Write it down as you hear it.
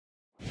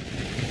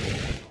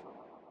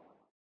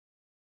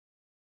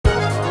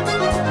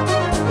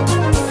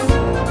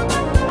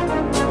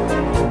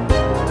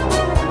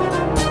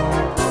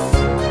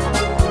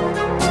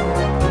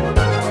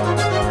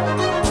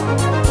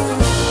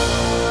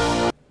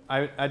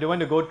I don't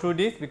want to go through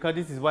this because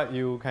this is what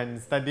you can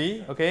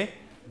study, okay?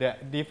 The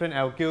different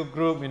alkyl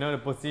group, you know, the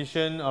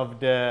position of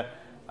the,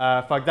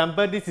 for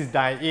example, this is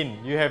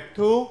diene. You have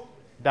 2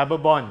 double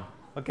bond,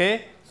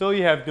 okay? So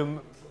you have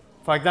to,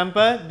 for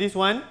example, this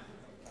one,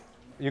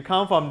 you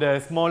count from the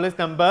smallest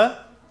number,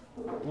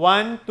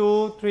 1,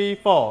 2, 3,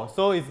 4.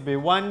 So it's be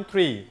 1,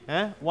 3,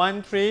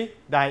 1, 3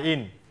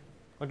 diene,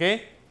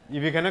 okay?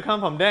 If you cannot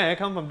come from there,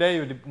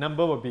 the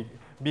number will be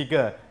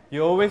bigger.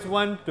 You always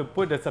want to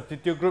put the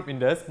substitute group in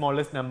the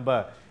smallest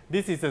number.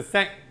 This is a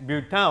sec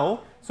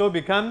butyl, so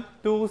become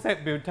 2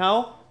 sec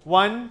butyl,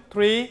 1,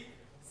 3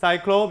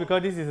 cyclo,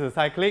 because this is a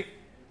cyclic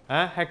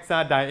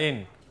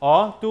hexadiene,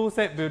 or 2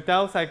 sec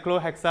butyl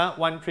cyclohexa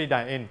 1, 3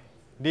 diene.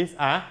 These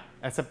are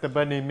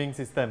acceptable naming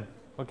system.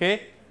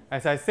 Okay,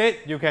 as I said,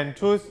 you can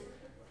choose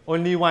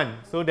only one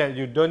so that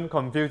you don't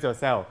confuse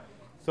yourself.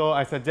 So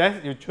I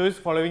suggest you choose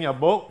following your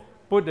book.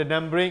 Put the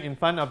numbering in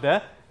front of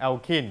the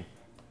alkene.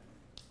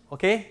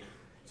 Okay,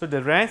 so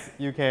the rest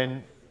you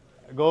can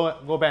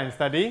go back and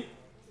study.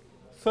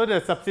 So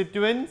the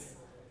substituents,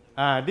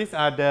 these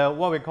are the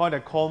what we call the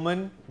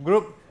common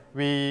group.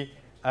 We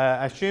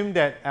assume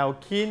that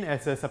alkene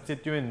as a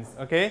substituent.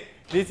 Okay,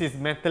 this is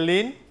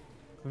methylene,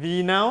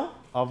 vinyl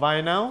or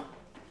vinyl,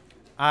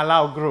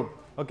 allyl group.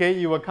 Okay,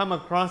 you will come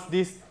across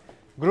this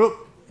group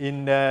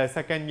in the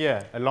second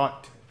year a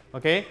lot.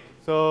 Okay,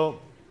 so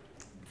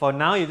for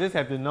now you just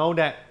have to know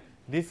that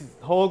this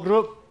whole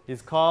group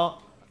is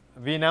called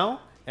vinyl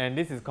and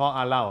this is called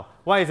allyl.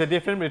 What is the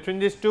difference between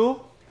these two?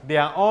 They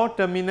are all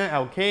terminal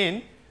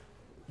alkane.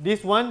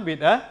 This one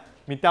with a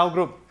methyl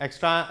group,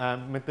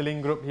 extra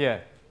methylene group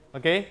here.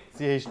 Okay,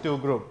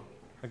 CH2 group.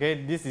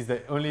 Okay, this is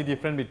the only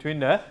difference between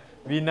the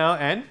vinyl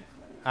and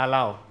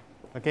allyl.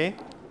 Okay.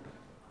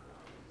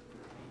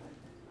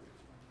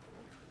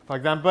 For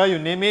example, you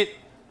name it.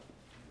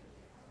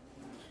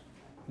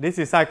 This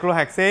is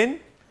cyclohexane.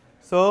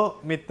 So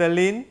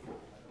methylene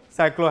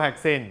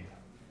cyclohexane.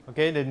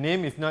 Okay, the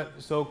name is not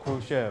so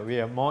crucial. We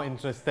are more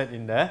interested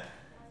in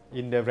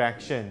the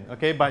reaction.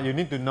 Okay, but you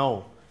need to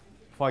know.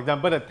 For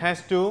example, the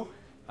test 2,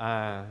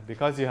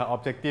 because you have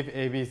objective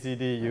A, B, C,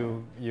 D,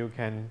 you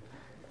can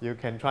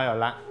try your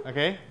luck.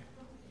 Okay.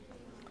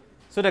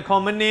 So the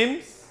common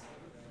names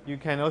you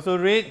can also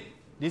read.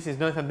 This is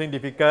not something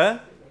difficult.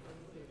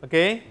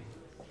 Okay.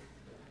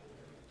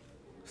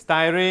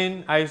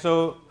 Styrene,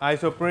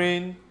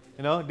 isoprene,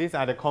 you know, these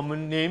are the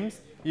common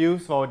names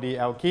used for the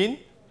alkene.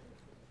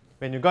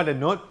 When you got the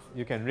note,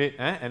 you can read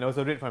and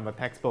also read from a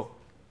textbook.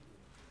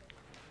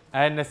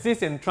 And the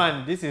cis and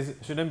trans,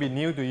 shouldn't be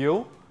new to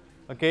you.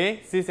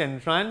 Okay, cis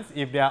and trans,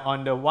 if they are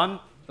on the one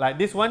like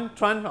this one,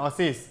 trans or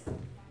cis,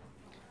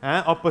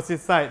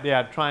 opposite side they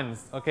are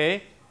trans.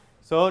 Okay,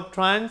 so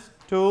trans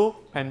to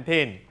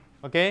pentane.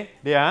 Okay,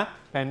 they are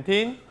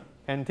pentene,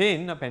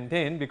 not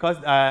pentane, because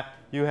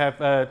you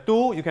have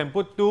 2, you can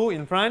put 2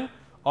 in front,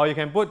 or you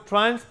can put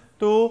trans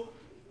to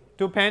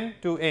pen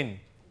to n.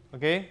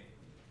 Okay,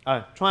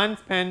 trans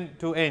pen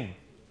to n.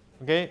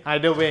 Okay,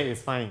 either way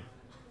is fine.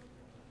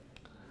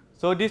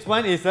 So this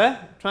one is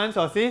a trans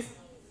or cis?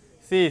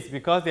 Cis,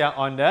 because they are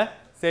on the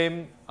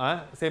same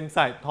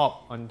side,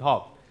 on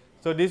top.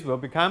 So this will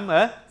become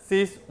a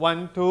cis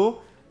 1,2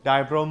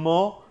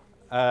 dibromo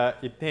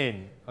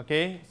ethane.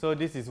 Okay, so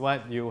this is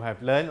what you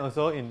have learned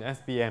also in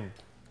SPM.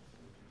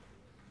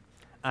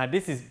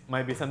 This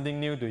might be something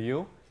new to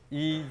you.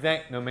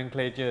 EZ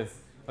nomenclatures.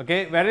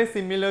 Okay, very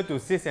similar to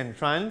cis and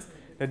trans.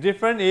 The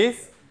difference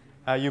is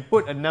you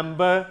put a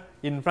number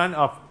in front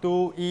of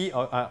 2E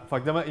or for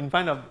example in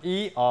front of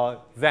E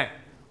or Z.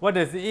 What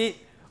does E?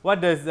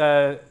 What does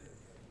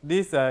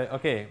this?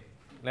 Okay,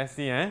 let's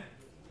see.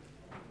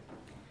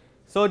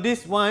 So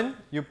this one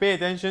you pay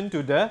attention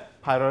to the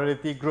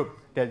priority group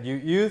that you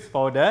use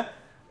for the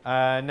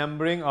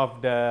numbering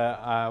of the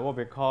what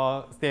we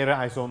call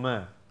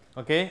stereoisomer.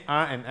 Okay,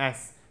 R and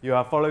S. You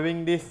are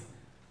following this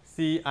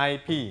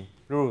CIP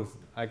rules.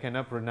 I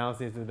cannot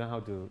pronounce it. I don't know how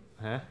to.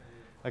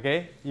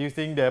 Okay,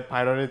 using the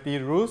priority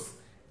rules,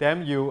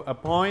 then you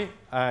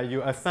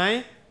you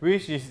assign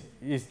which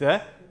is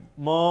the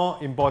more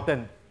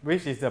important,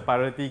 which is the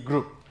priority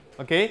group.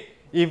 Okay,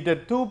 if the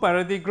 2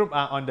 priority group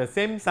are on the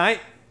same side,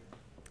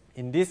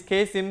 in this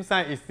case, same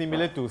side is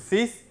similar to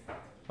cis.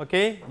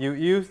 Okay, you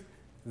use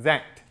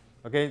Z.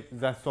 Okay,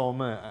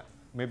 Zasomer.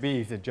 Maybe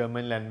it's a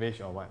German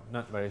language or what,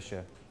 not very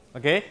sure.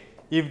 Okay,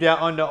 if they are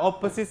on the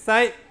opposite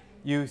side,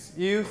 you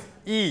use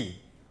E.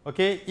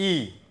 Okay,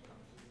 E.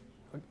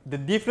 The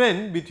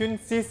difference between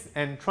cis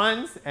and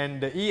trans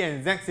and the E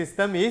and Z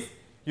system is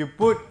you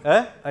put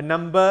a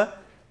number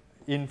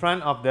in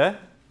front of the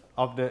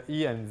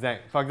E and Z.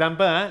 For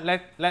example,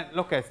 let's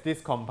look at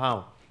this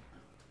compound.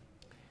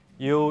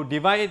 You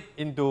divide it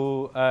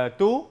into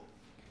 2,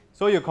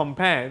 so you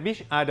compare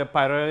which are the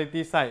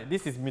priority side.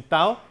 This is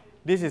methyl.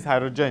 This is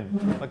hydrogen,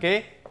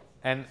 okay,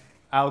 and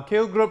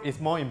alkyl group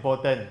is more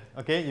important.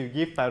 Okay, you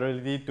give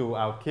priority to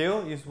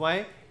alkyl, is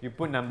why you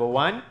put number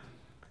 1,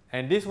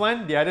 and this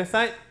one, the other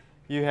side,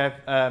 you have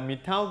a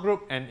methyl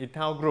group and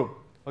ethyl group.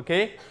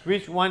 Okay,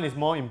 which one is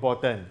more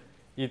important?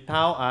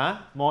 ethyl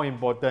are more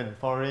important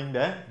following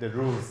the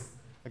rules.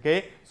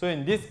 Okay, so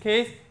in this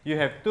case, you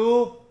have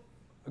two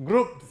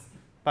groups,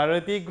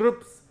 priority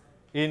groups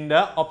in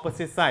the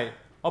opposite side.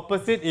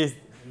 Opposite is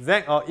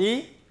Z or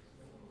E?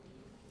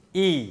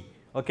 E.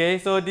 Okay,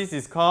 so this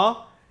is called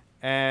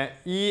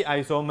E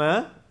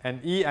isomer and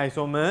E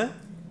isomer.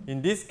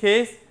 In this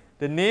case,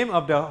 the name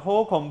of the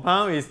whole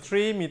compound is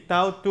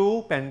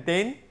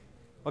 3-methyl-2-pentane.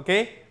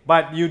 Okay,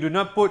 but you do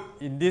not put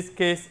in this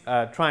case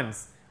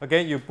trans.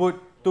 Okay, you put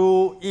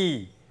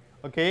 2E.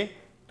 Okay,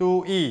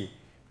 2E.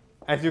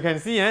 As you can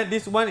see,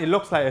 this one it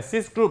looks like a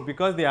cis group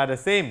because they are the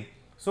same.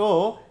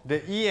 So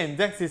the E and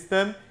Z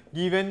system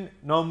given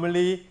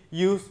normally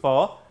used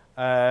for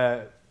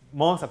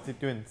more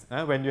substituents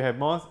when you have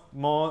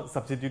more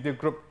substituted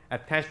group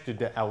attached to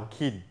the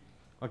alkene.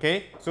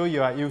 Okay, so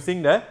you are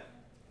using the,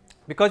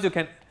 because you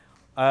can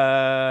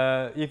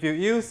if you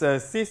use a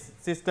cis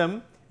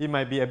system, it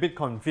might be a bit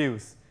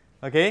confused.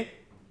 Okay,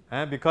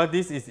 because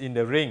this is in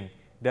the ring,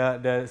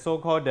 the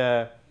so-called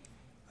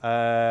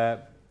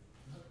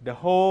the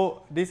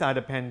whole, these are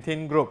the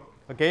pentane group.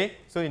 Okay,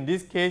 so in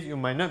this case you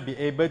might not be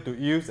able to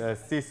use a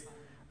cis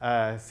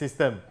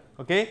system.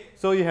 Okay,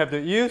 so you have to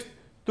use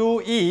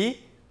 2E.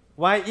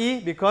 Why E?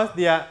 Because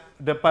they are,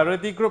 the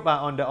priority group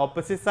are on the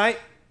opposite side.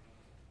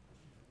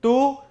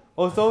 2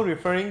 also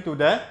referring to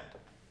the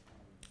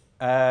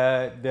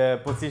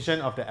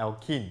position of the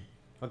alkene.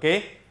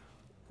 Okay,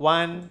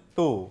 1,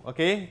 2.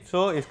 Okay,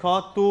 so it's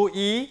called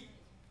 2E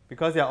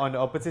because they are on the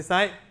opposite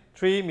side.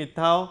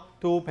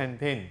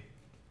 3-methyl-2-pentane.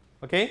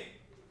 Okay,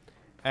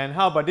 and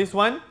how about this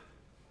one?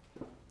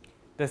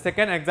 The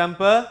second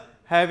example,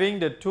 having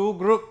the two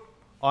group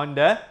on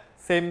the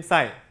same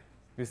side.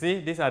 You see,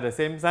 these are the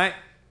same side.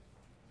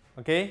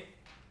 Okay,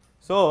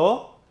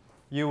 so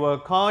you will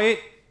call it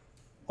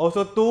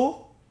also 2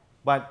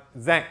 but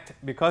Z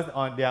because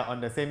they are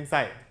on the same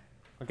side.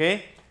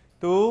 Okay,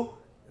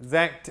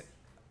 2Z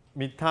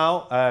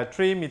methyl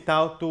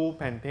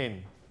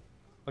 3-methyl-2-pentane.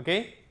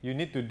 Okay, you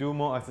need to do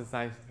more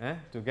exercise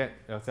to get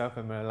yourself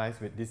familiarized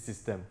with this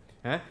system.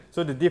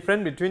 So the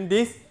difference between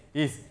this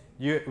is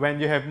when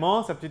you have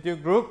more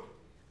substitute group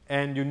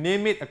and you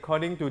name it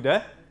according to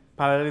the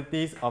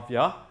polarities of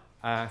your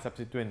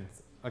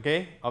substituents.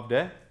 Okay, of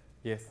the,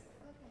 yes.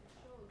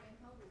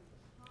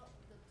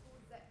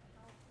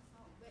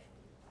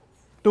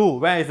 2,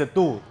 where is the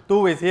 2?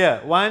 2 is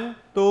here. 1,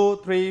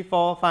 2, 3,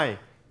 4, 5.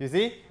 You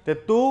see, the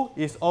 2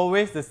 is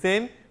always the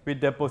same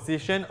with the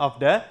position of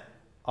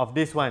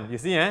this one. You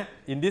see,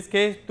 in this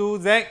case,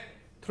 2Z,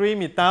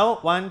 3-methyl,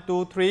 1,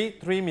 2, 3,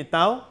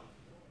 3-methyl.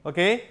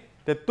 Okay,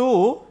 the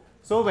 2.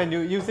 So when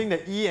you're using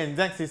the E and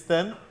Z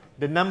system,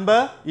 the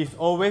number is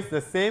always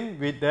the same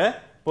with the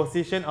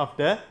position of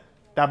the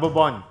double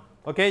bond.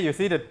 Okay, you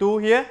see the 2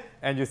 here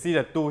and you see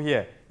the 2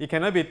 here. It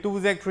cannot be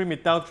 2Z,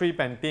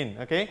 3-methyl-3-pentene.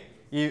 Okay,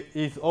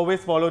 it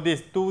always follow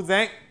this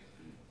 2Z,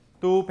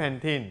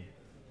 2-pentene.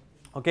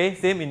 Okay,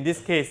 same in this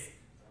case.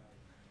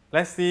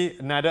 Let's see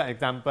another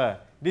example.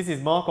 This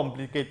is more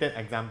complicated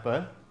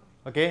example.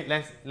 Okay,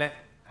 let's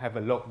have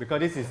a look because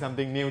this is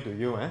something new to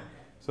you.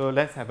 So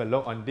let's have a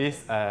look on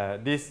this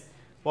this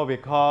what we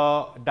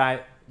call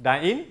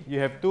diene. You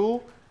have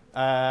two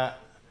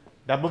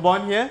double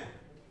bond here.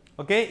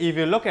 Okay, if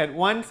you look at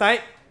one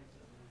side,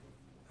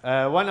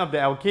 one of the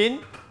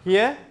alkene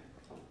here,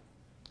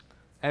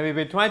 and we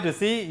will try to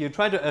see, you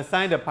try to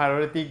assign the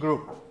priority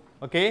group.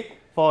 Okay,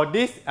 for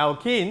this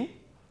alkene,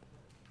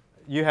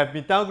 you have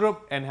methyl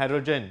group and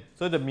hydrogen.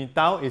 So the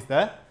methyl is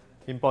the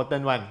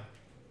important one.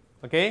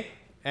 Okay,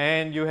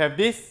 and you have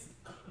this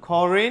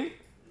chlorine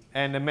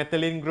and the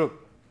methylene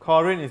group.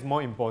 Chlorine is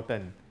more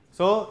important.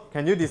 So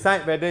can you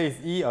decide whether it's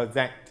E or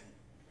Z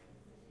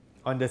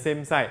on the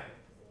same side?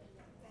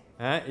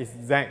 It's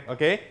Z.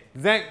 Okay,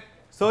 Z.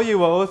 So you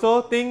will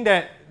also think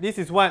that this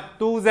is what?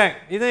 2Z,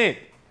 isn't it?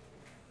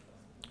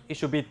 It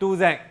should be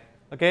 2Z.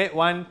 Okay,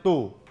 1,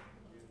 2.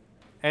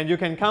 And you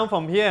can count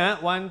from here,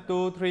 1,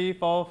 2, 3,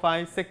 4,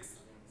 5, 6,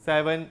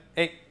 7,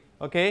 8.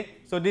 Okay,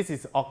 so this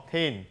is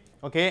octane.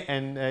 Okay,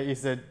 and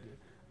it's a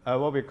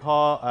what we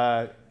call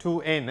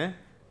 2N.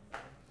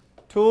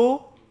 2,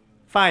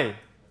 5.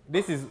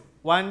 This is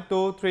 1,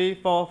 2, 3,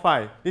 4,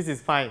 5. This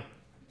is 5.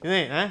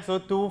 Isn't it? So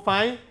 2,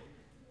 5,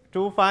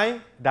 2,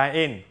 5,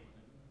 diene.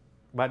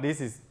 But this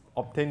is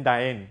octane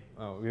diene.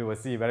 We will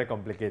see, very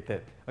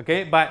complicated.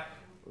 Okay, but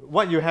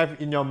what you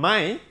have in your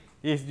mind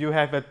is you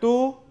have a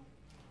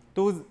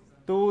 2Z,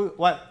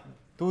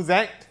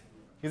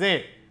 isn't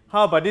it?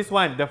 How about this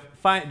one, the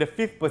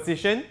 5th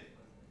position?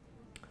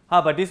 How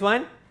about this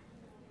one?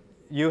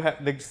 You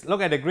have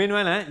look at the green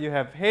one. You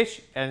have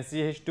H and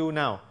CH2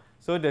 now.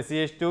 So the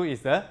CH2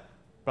 is the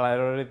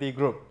priority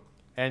group,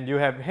 and you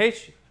have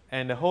H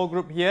and the whole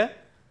group here.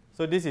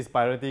 So this is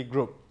priority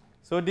group.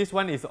 So this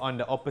one is on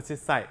the opposite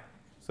side.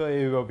 So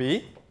it will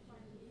be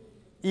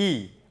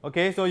E.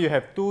 Okay, so you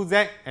have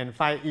 2Z and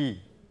 5E,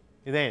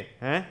 isn't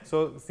it?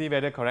 So see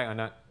whether correct or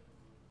not.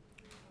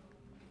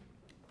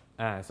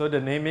 So the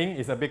naming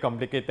is a bit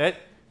complicated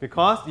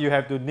because you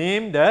have to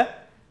name the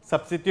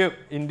substitute.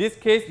 In this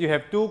case, you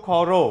have 2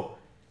 chloro.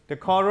 the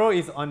choro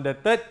is on the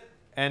 3rd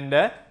and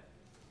the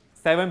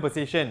 7th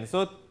position.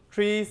 So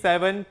 3,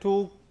 7,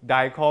 2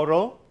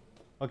 dichoro,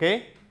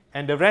 okay,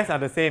 and the rest are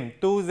the same.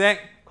 2Z,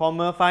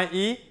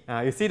 5E.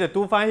 You see the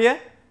 2, 5 here?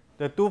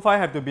 The 2, 5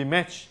 have to be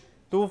matched.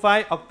 2,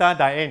 5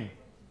 octadiene.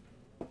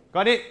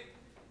 Got it?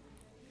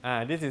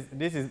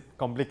 This is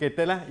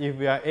complicated lah. If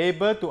we are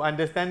able to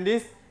understand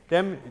this,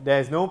 then there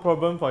is no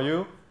problem for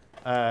you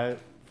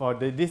for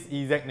this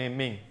EZ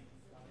naming.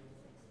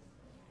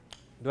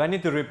 Do I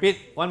need to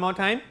repeat one more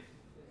time?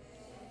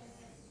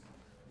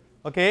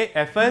 Okay,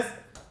 at first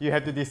you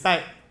have to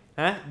decide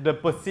the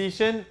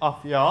position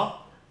of your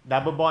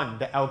double bond,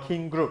 the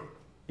alkene group,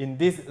 in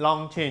this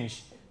long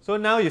change. So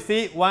now you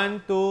see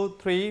 1, 2,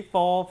 3,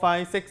 4,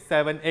 5, 6,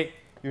 7, 8.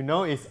 You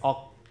know it's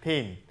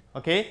octane.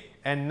 Okay,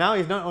 and now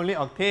it's not only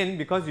octane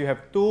because you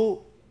have 2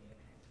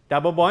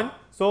 double bond,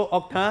 so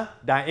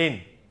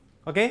octadiene.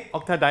 Okay,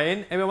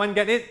 octadiene. Everyone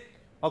get it?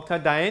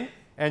 Octadiene,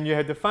 and you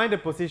have to find the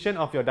position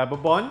of your double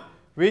bond,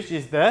 which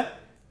is the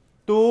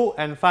 2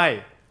 and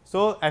 5.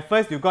 So at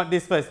first you got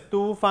this first,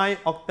 2,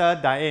 5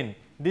 octadiene.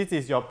 This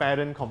is your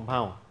parent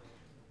compound.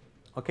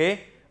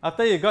 Okay,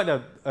 after you got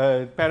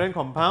the parent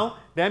compound,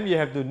 then you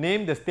have to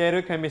name the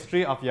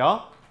stereochemistry of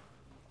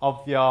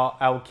your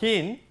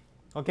alkene.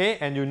 Okay,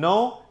 and you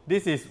know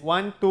this is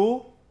 1,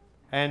 2,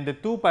 and the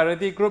 2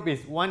 priority group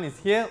is 1 is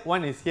here,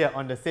 1 is here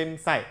on the same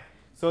side.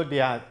 So they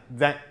are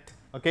Z.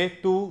 Okay,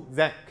 2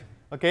 Z.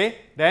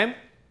 Okay, then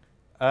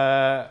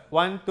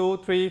 1, 2,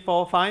 3,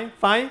 4, 5,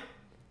 5.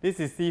 This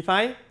is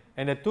C5,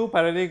 and the 2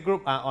 priority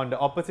group are on the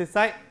opposite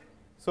side.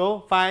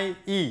 So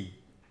 5E.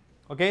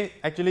 Okay,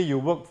 actually you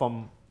work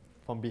from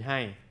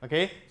behind.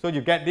 Okay, so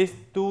you get this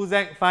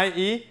 2Z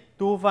 5E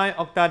 25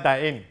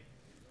 octadiene.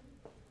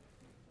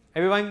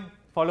 Everyone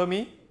follow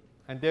me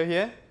until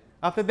here?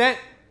 After that,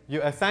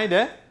 you assign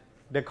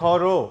the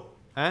choro,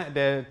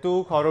 the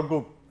 2 choro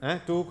group,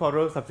 2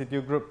 choro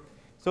substitute group.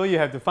 So you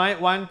have to find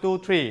 1, 2,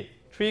 3.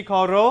 3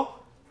 choro,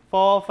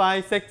 4,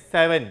 5, 6,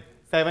 7.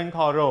 7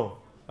 choro.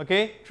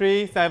 Okay,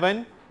 3,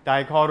 7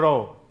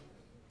 dichoro.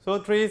 So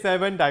 3,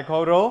 7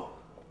 dichoro,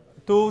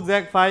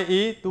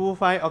 2Z5E,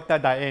 25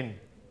 octadiene.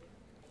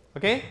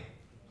 Okay?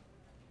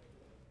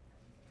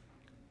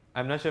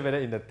 I'm not sure whether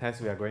in the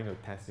test we are going to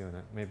test you or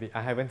not. Maybe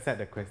I haven't set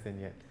the question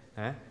yet.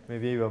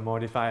 Maybe we'll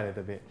modify a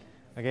little bit.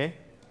 Okay?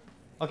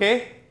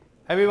 Okay?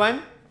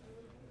 Everyone?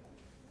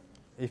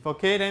 If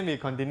okay, then we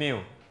continue.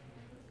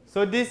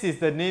 So this is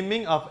the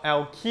naming of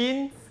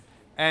alkenes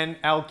and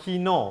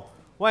alkeno.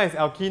 What is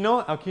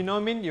alkeno?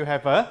 Alkeno means you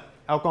have a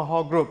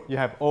alcohol group. You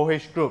have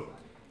OH group.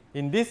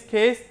 In this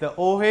case, the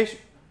OH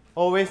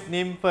always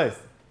named first.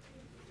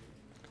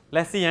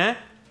 Let's see.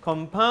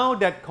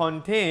 Compound that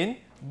contain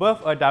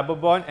both a double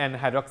bond and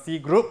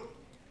hydroxy group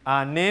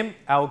are named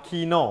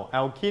alkeno.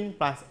 Alkene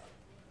plus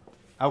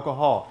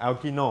alcohol,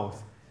 alkenos.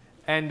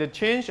 And the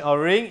change of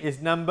ring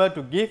is number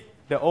to give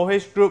the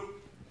OH group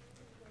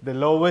the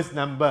lowest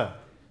number.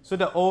 So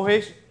the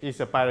OH is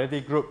a priority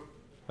group.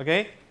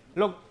 Okay?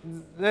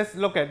 Let's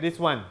look at this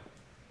one.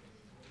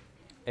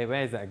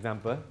 Where is the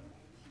example?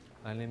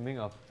 Naming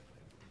of.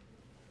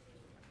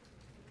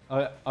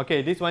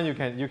 Okay, this one you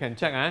can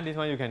check. This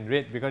one you can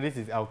read because this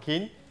is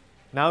alkene.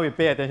 Now we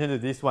pay attention to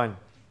this one.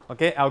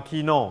 Okay,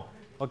 alkeno.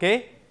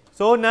 Okay,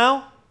 so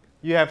now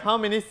you have how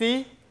many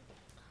C?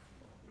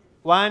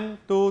 1,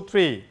 2,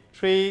 3.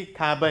 3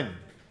 carbon.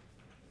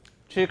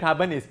 3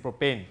 carbon is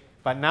propane.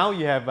 But now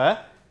you have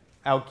a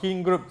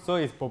alkene group, so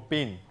it's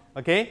propene.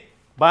 Okay,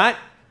 but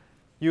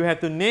you have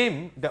to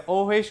name the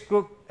OH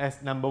group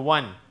as number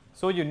 1.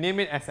 So you name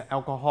it as an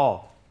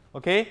alcohol.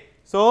 Okay,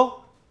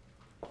 so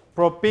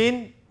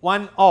propene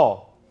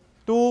 1O.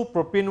 2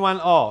 propene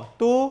 1O.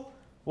 2.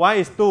 Why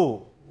is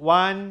 2?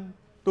 1,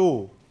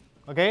 2.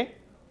 Okay?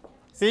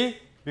 See?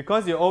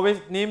 Because you always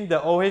name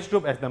the OH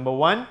group as number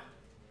 1.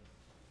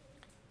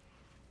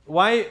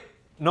 Why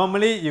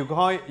normally you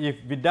call it, if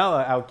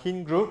without an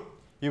alkene group,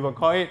 you will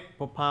call it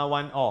propa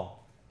 1O.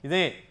 Isn't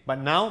it? But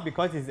now,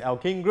 because it's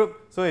alkene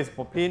group, so it's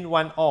propene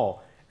 1O.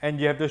 And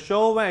you have to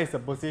show where is the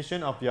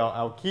position of your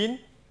alkene,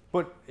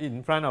 put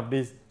in front of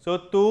this. So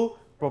 2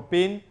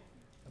 propane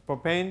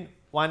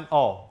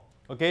 1O.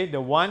 Okay? The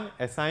 1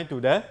 assigned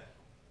to the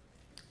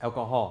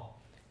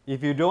alcohol.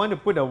 If you don't want to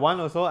put the 1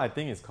 also, I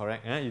think it's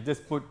correct. You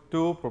just put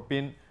 2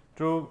 propene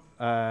through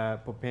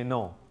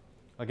propanol.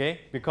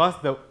 Okay? Because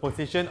the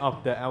position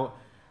of the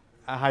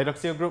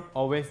hydroxyl group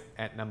always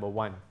at number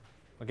 1.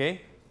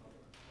 Okay?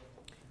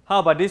 How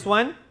about this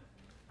one?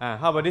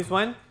 How about this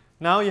one?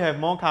 Now you have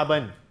more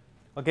carbon.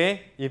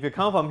 Okay? If you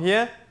count from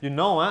here, you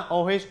know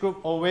OH group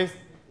always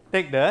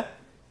take the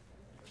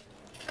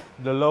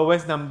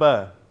lowest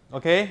number.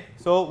 Okay?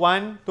 So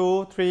 1,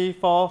 2, 3,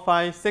 4,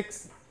 5,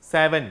 6,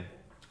 7.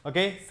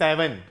 Okay?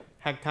 7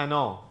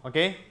 hectanol.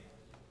 Okay?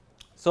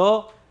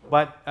 So,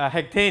 but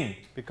hectane,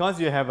 because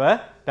you have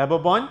a double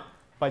bond,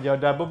 but your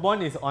double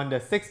bond is on the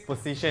 6th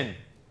position.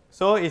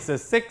 So it's a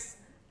 6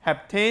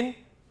 heptane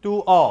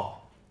 2O.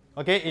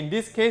 Okay? In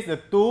this case, the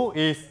 2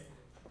 is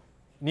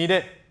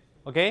needed.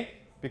 Okay?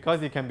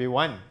 Because it can be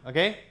 1.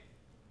 Okay?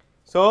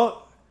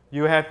 So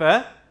you have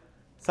a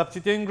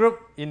substituent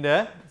group in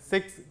the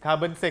 6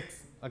 carbon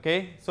 6.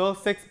 Okay, so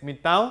 6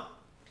 methyl,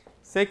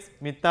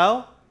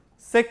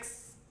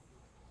 6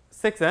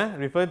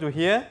 refer to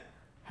here,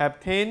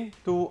 heptane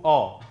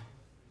 2-ol.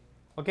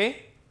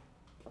 Okay,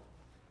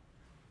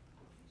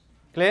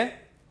 clear?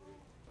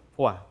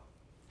 Wow,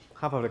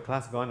 half of the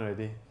class gone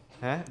already,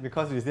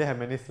 because we still have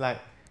many slides.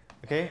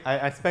 Okay, I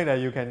expect that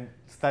you can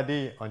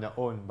study on your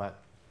own,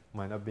 but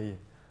might not be.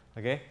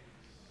 Okay,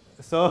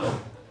 so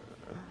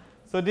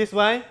this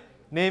why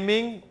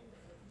naming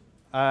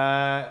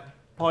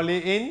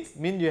polyenes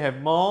mean you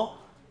have more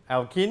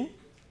alkene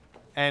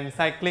and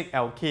cyclic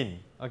alkene.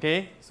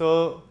 Okay,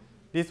 so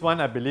this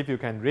one I believe you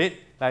can read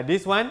like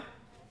this one,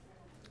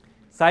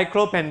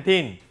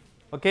 cyclopentene.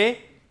 Okay,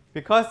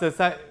 because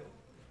the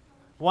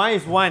why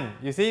is 1?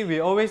 You see, we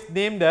always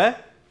name the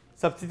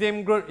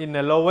substituent group in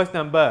the lowest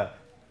number.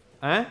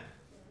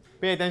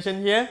 Pay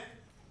attention here.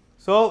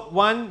 So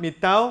 1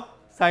 methyl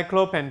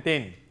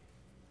cyclopentane.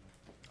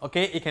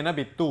 Okay, it cannot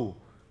be 2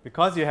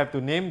 because you have to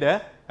name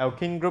the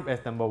alkene group as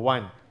number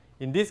 1.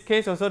 In this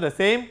case also the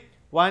same,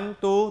 1,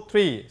 2,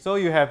 3. So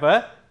you have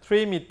a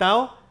 3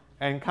 methyl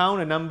and count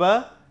the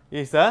number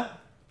is a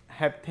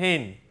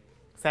heptane,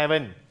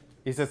 7.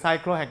 It's a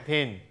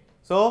cyclohexane.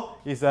 So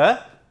it's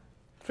a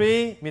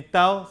 3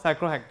 methyl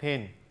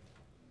cyclohexane.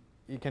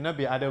 It cannot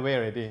be other way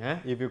already.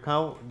 If you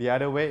count the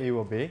other way, it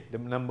will be, the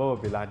number will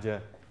be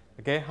larger.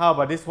 Okay, how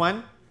about this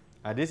one?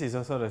 This is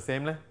also the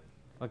same.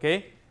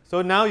 Okay,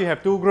 so now you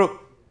have 2 groups.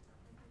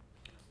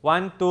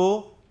 1,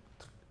 2.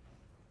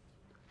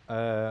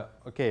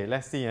 Okay,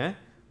 let's see.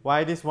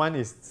 Why this one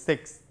is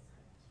 6?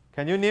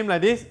 Can you name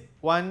like this?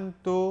 1,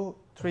 2,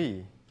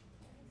 3,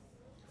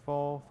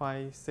 4,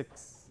 5,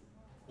 6.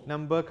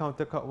 Number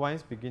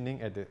counterclockwise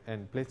beginning at the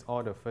end. Place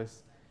all the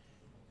first.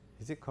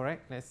 Is it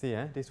correct? Let's see.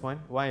 This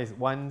one. Why is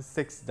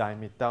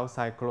 1,6-dimethyl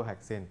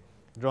cyclohexane?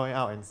 Draw it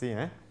out and see.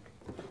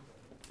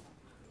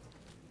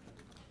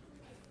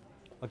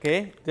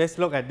 Okay, just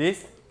look at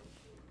this.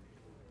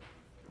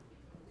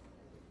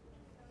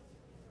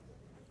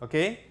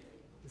 Okay,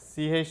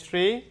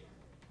 CH3,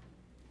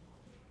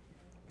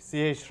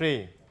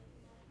 CH3.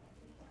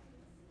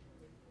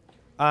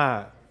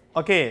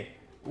 Okay.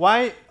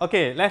 Why?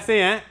 Okay, let's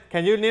say,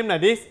 can you name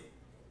like this?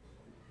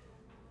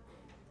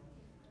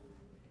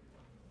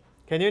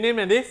 Can you name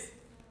like this?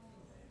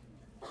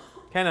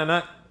 Can or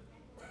not?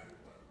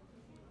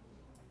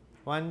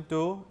 1,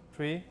 2,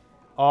 3.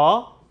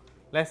 Or,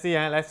 let's see,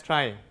 let's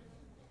try.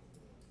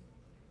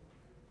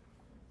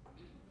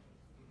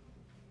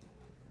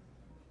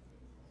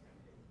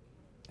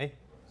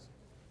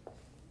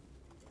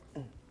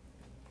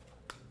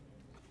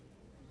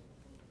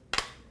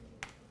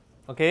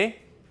 Okay,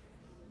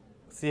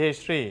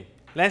 CH3.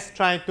 Let's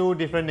try 2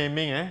 different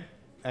naming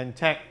and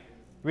check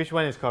which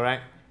one is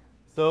correct.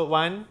 So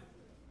 1,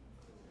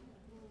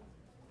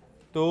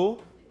 2,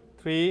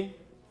 3,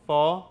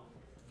 4,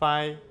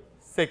 5,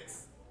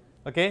 6.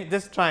 Okay,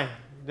 just try.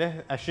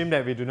 Just assume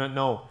that we do not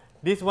know.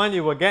 This one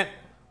you will get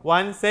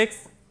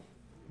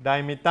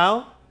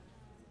 1,6-dimethyl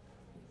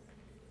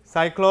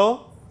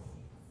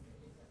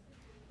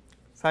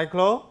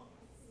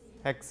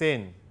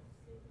cyclohexane.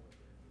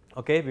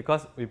 Okay,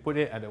 because we put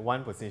it at the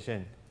 1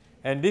 position.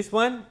 And this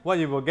one, what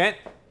you will get?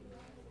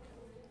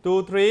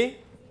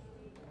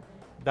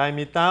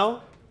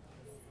 2,3-dimethyl,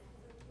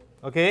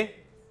 okay,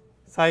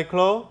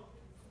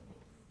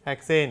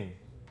 cyclohexane.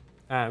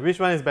 Which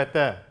one is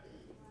better?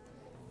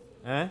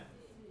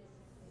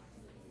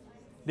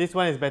 This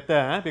one is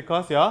better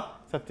because your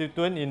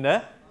substituent in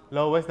the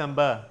lowest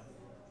number,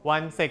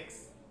 1,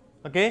 6.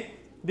 Okay,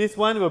 this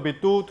one will be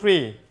 2,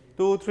 3.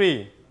 2,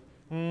 3.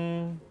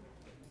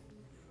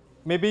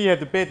 Maybe you have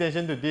to pay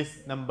attention to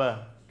this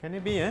number. Can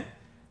it be?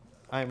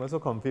 I'm also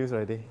confused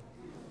already.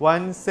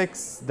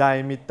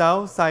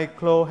 1,6-dimethyl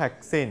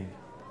cyclohexane.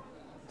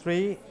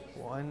 3,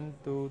 1,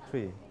 2,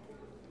 3.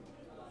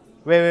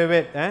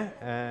 Wait.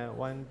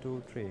 1,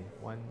 2, 3.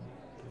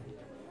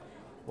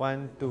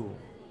 1, 2, 3.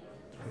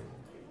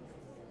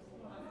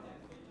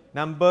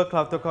 Number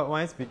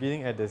counterclockwise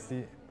beginning at the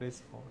C.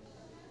 Please hold.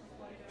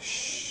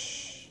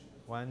 Shh.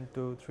 1,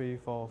 2, 3,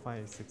 4,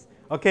 5, 6.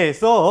 Okay,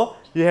 so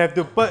you have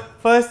to put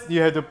first.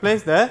 You have to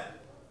place the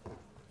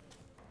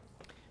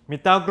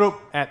methyl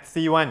group at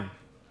C1.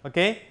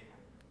 Okay,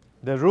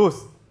 the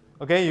rules.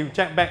 Okay, you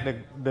check back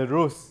the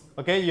rules.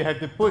 Okay, you have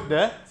to put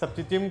the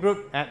substituent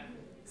group at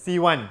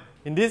C1.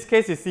 In this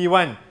case, it's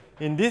C1.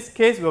 In this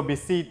case, will be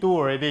C2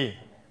 already.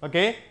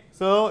 Okay,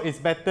 so it's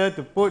better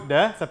to put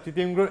the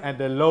substituent group at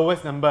the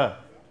lowest number.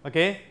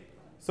 Okay,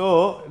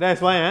 so that's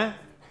why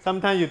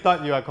sometimes you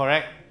thought you are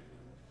correct,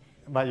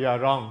 but you are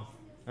wrong.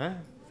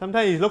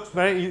 Sometimes it looks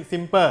very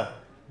simple,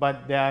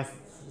 but there are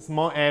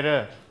small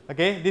error.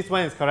 Okay, this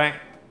one is correct.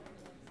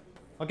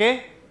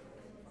 Okay?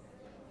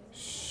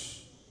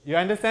 Shh. You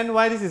understand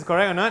why this is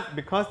correct or not?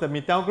 Because the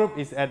methyl group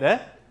is at the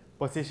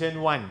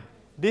position 1.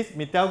 This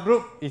methyl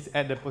group is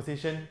at the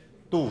position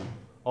 2.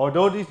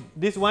 Although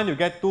this one you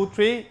get 2,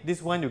 3,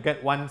 this one you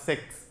get 1,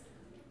 6.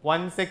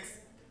 1, 6,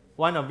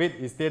 one of it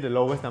is still the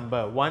lowest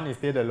number. 1 is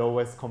still the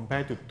lowest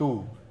compared to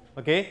 2.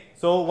 Okay,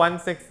 so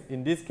 1,6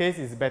 in this case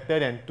is better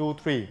than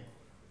 2,3.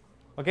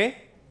 Okay,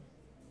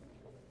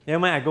 never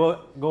mind, I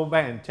go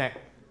back and check.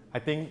 I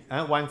think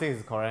 1,6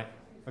 is correct.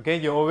 Okay,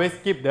 you always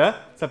keep the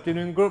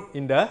substituent group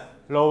in the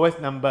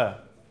lowest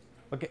number.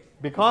 Okay,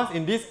 because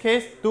in this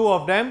case, two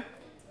of them,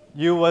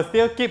 you will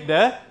still keep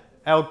the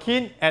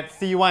alkene at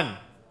C1.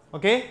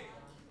 Okay,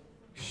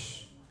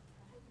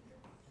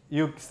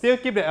 you still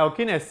keep the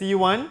alkene at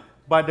C1,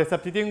 but the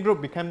substituent group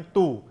become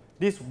 2.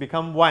 This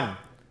become 1.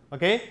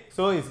 Okay,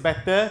 so it's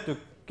better to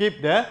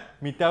keep the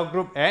methyl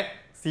group at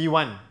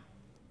C1.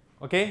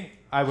 Okay,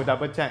 I will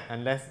double check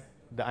unless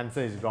the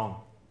answer is wrong.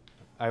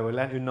 I will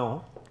let you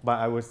know, but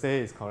I will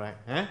say it's correct.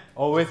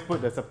 Always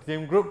put the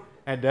substituent group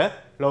at the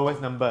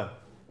lowest number.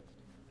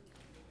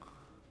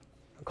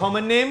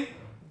 Common name,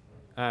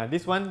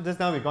 this one just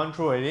now we gone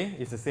through already.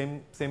 It's the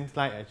same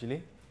slide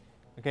actually.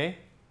 Okay,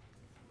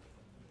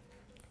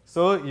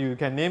 so you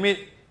can name it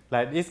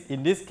like this.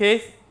 In this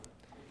case,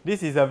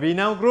 this is a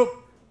vinyl group.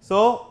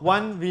 So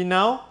 1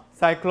 vinyl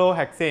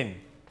cyclohexane.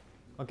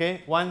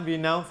 Okay, 1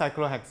 vinyl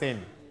cyclohexane.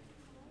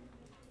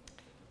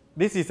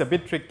 This is a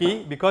bit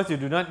tricky because you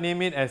do not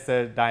name it as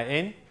a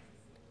diene.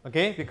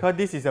 Okay, because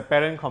this is a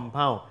parent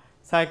compound.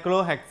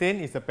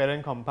 Cyclohexane is a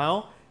parent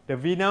compound. The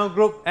vinyl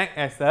group act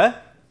as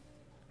a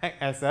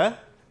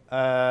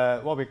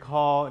what we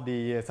call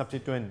the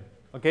substituent.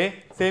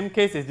 Okay, same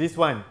case as this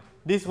one.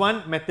 This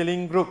one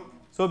methylene group,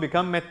 so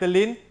become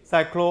methylene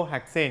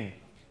cyclohexane.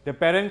 The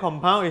parent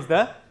compound is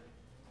the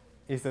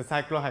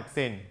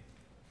cyclohexane.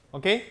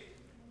 Okay,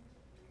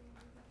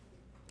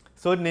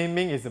 so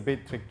naming is a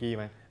bit tricky,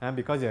 man,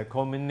 because your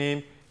common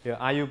name, your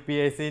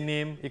IUPAC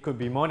name, it could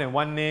be more than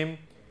one name.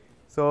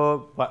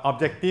 So, but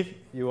objective,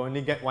 you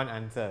only get one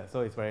answer,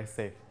 so it's very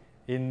safe.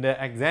 In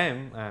the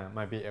exam,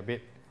 might be a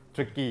bit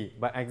tricky,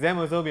 but exam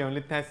also we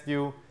only test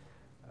you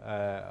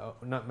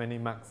not many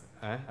marks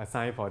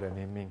aside for the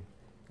naming.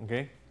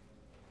 Okay.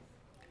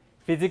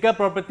 Physical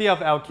property of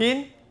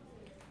alkene.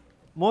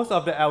 Most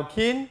of the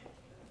alkene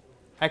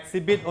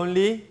exhibit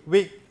only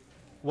weak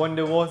van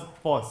der Waals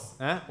force.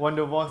 Van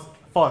der Waals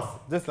force,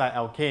 just like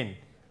alkane.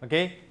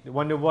 Okay, the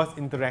van der Waals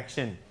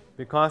interaction.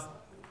 Because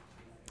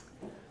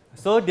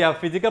so their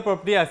physical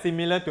property are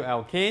similar to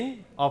alkane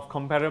of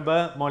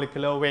comparable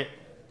molecular weight.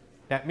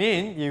 That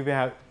means if you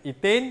have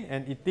ethane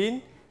and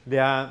ethene,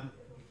 their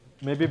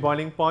maybe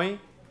boiling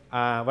point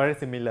are very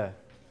similar.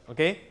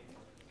 Okay.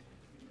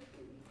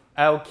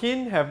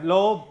 Alkene have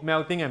low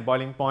melting and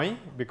boiling point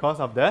because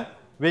of the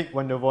weak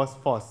van der Waals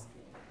force.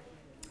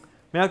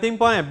 Melting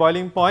point and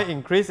boiling point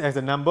increase as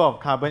the number of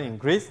carbon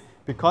increase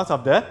because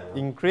of the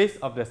increase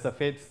of the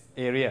surface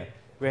area.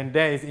 When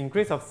there is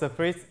increase of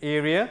surface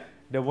area,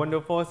 the van der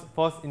Waals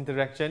force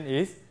interaction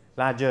is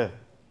larger.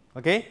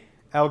 Okay?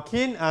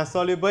 Alkenes are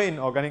soluble in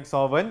organic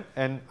solvent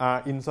and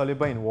are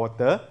insoluble in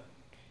water.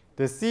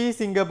 The C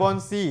single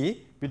bond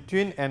C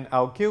between an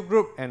alkyl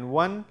group and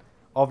one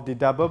of the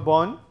double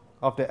bond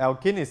of the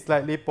alkene is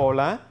slightly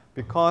polar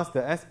because the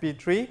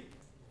sp3,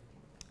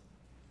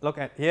 look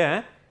at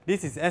here,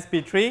 this is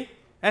sp3.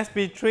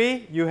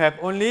 sp3 you have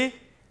only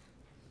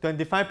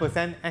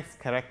 25% X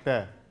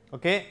character.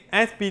 Okay,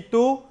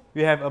 sp2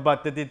 you have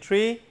about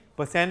 33%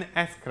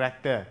 X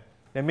character.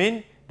 That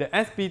means the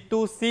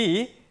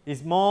sp2c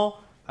is more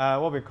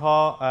what we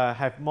call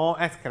have more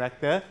X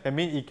character. That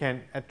means it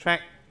can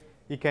attract,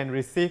 it can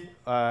receive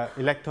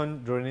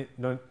electron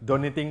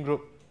donating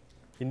group.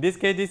 In this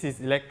case, this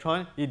is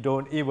electron. It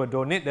will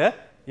donate the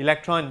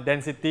electron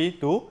density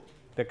to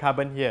the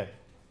carbon here.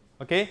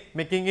 Okay,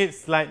 making it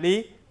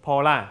slightly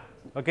polar.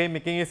 Okay,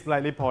 making it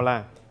slightly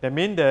polar. That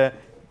means the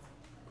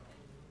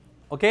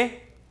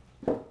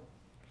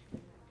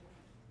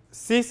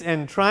cis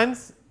and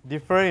trans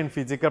differ in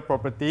physical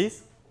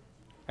properties.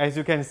 As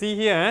you can see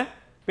here,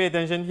 pay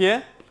attention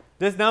here.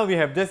 Just now we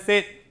have just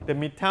said the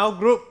methyl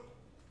group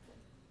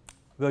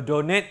will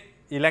donate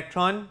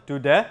electron to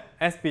the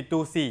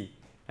sp2c.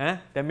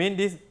 That means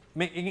this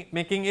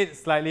making it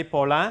slightly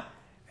polar,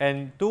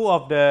 and two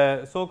of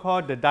the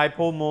so-called the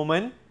dipole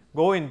moment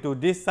go into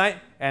this side,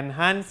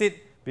 enhance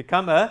it,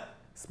 become a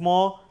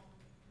small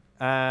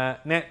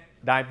net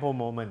dipole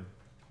moment.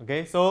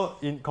 Okay, so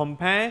in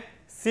compare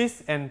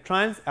cis and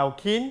trans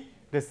alkene,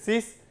 the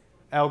cis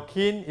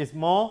alkene is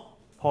more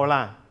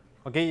polar.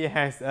 Okay, it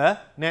has a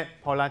net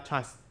polar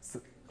charge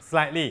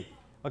slightly.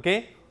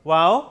 Okay,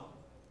 while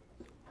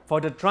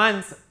for the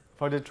trans,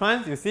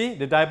 you see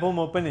the dipole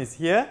moment is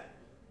here,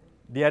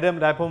 the other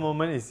dipole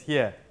moment is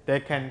here. They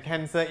can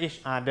cancel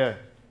each other.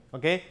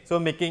 Okay, so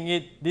making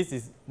it, this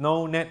is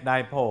no net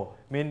dipole,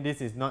 means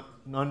this is not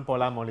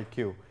non-polar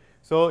molecule.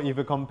 So if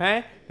you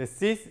compare, the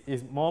cis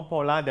is more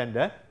polar than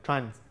the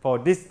trans for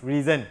this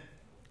reason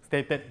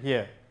stated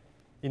here.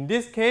 In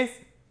this case,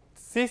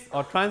 cis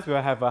or trans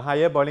will have a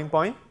higher boiling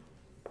point.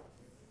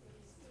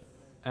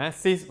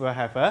 Cis will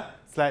have a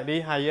slightly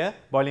higher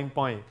boiling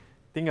point.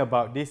 Think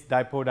about this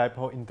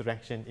dipole-dipole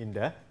interaction in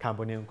the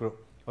carbonyl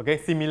group. Okay,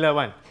 similar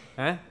one,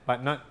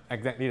 but not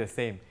exactly the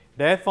same.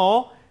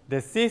 Therefore,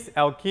 the cis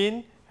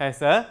alkene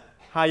has a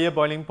higher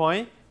boiling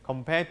point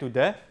compared to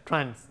the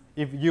trans.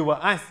 if you were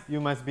asked, you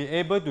must be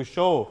able to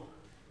show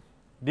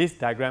this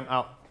diagram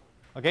out.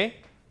 Okay,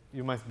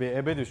 you must be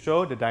able to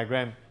show the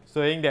diagram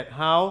showing that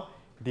how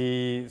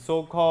the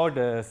so-called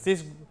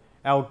cis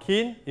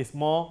alkene is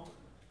more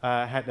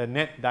had a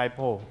net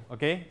dipole,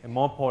 okay, and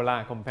more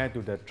polar compared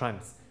to the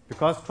trans,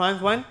 because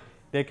trans one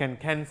they can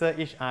cancel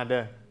each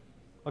other.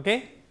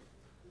 Okay.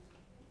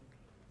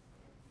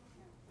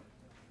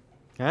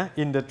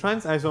 In the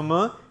trans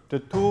isomer, the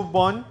two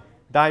bond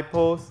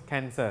dipoles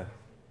cancel.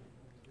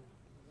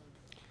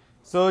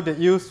 So the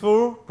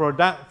useful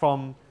product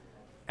from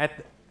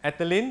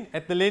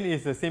ethylene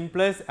is the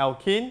simplest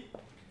alkene.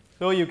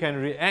 So you can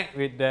react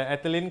with the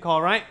ethylene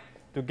chloride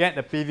to get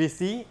the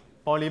PVC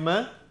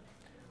polymer,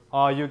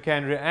 or you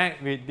can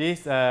react with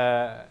this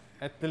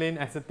ethylene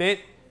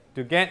acetate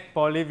to get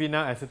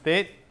polyvinyl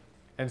acetate,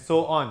 and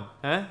so on.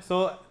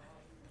 So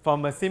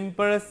from this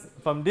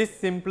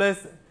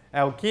simplest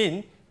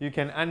alkene, you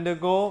can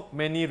undergo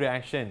many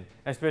reactions,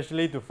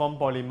 especially to form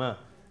polymer.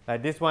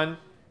 Like this one,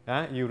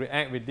 you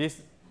react with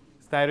this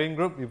styrene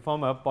group, you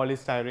form a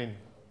polystyrene,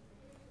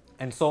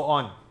 and so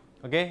on.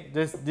 Okay,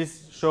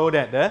 this show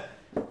that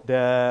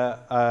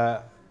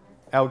the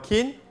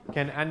alkene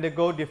can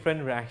undergo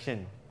different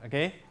reaction.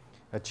 Okay,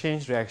 a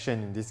change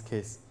reaction in this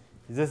case.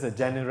 It's just a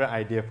general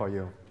idea for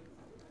you.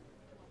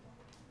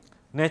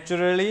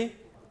 Naturally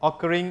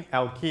occurring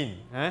alkene.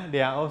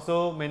 There are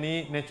also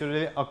many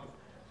naturally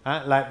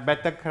like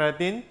beta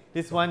carotene.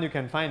 This one you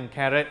can find in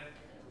carrot.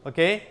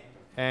 Okay,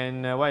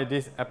 and what is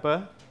this?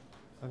 Apple.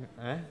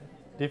 Okay.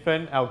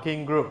 Different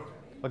alkene group.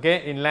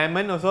 Okay, in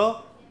lemon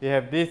also you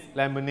have this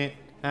lemonade.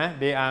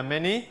 There are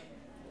many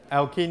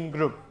alkene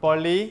group.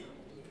 What we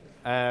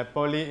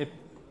call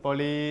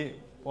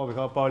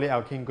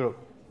polyalkene group.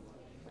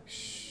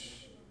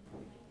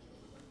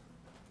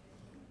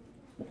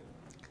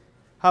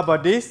 How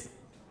about this?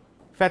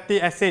 Fatty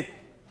acid.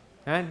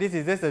 This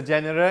is just a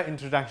general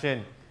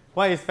introduction.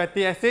 What is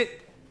fatty acid?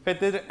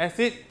 Fatty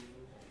acid,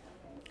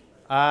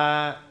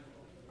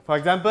 for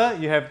example,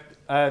 you have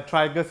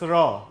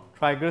triglycerol.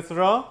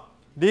 Triglycerol,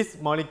 this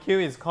molecule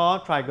is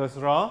called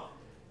triglycerol.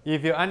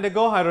 If you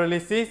undergo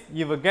hydrolysis,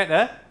 you will get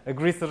a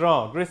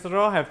glycerol.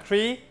 Glycerol have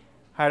 3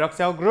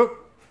 hydroxyl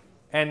group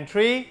and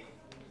 3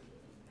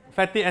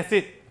 fatty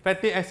acid.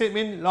 Fatty acid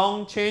means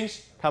long chain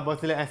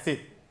carboxylic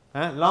acid.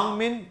 Long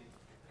means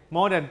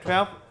more than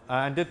 12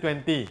 until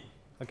 20.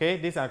 Okay,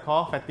 these are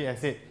called fatty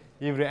acid.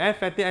 If you add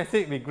fatty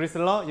acid with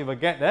glycerol, you will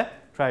get the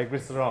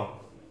triglycerol.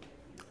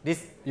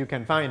 This you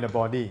can find in the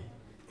body.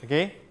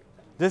 Okay,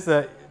 this is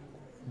a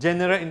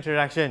general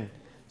introduction.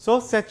 So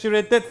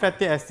saturated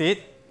fatty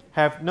acid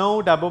have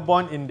no double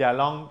bond in their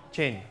long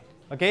chain.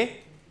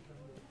 Okay,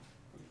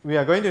 we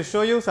are going to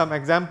show you some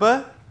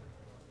example.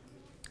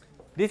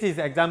 This is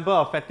example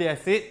of fatty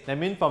acid. That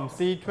means from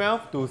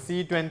C12 to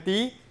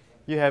C20,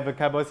 you have a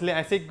carboxylic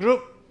acid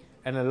group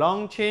and a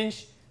long chain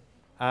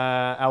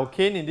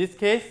alkane in this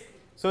case.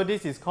 So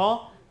this is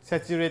called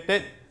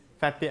saturated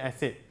fatty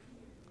acid.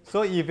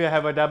 So if you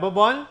have a double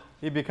bond,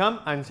 it becomes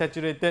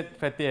unsaturated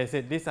fatty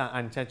acid. These are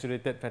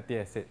unsaturated fatty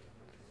acid.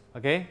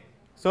 Okay.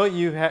 So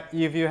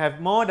if you have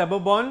more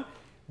double bond,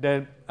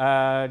 the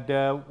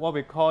what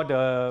we call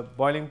the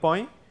boiling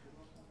point,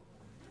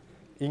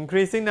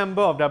 increasing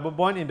number of double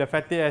bond in the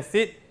fatty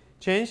acid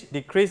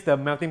decrease the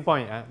melting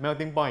point.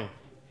 Melting point.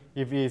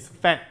 If it is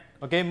fat,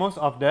 okay, most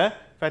of the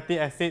fatty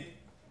acid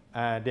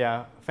they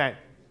are fat.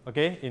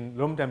 Okay, in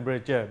room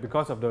temperature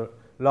because of the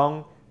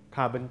long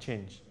carbon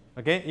change.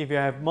 Okay, if you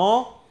have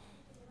more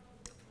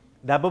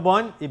double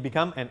bond, it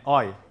becomes an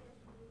oil.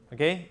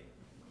 Okay.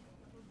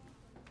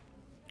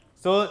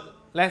 So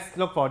let's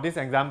look for this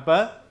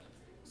example.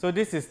 So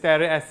this is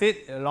stearic acid,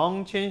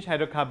 long chain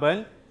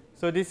hydrocarbon.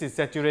 So this is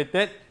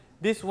saturated.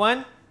 This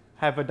one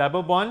have a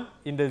double bond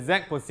in the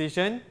Z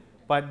position,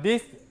 but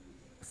this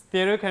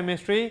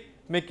stereochemistry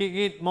making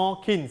it more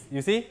keen.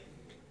 You see,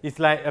 it's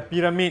like a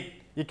pyramid.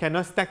 It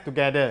cannot stack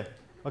together.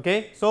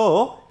 Okay,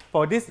 so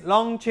for this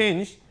long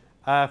chain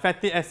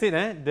fatty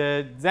acid,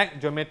 the Z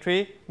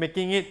geometry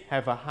making it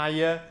have a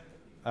higher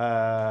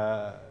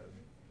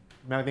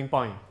melting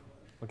point.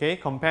 Okay,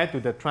 compared to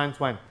the trans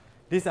one.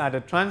 These are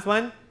the trans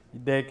one.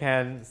 They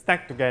can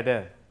stack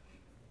together.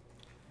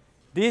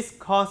 This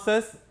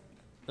causes,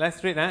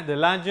 let's read, the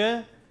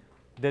larger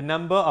the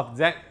number of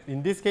Z,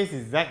 in this case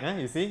is Z,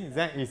 you see,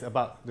 Z is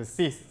about the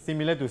cis,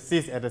 similar to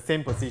cis at the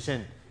same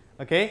position.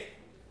 Okay,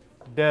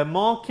 the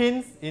more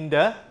kins in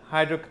the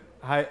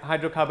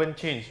hydrocarbon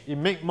change, it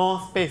make more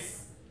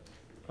space.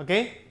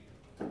 Okay,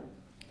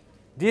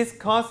 this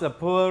causes a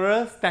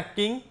poorer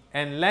stacking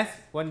and less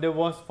van der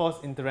Waals force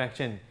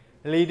interaction,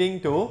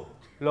 leading to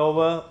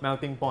lower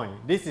melting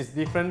point. This is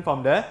different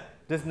from the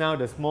just now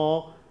the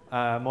small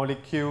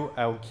molecule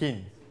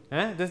alkene.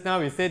 Just now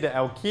we said the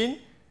alkene,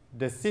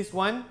 the cis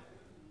one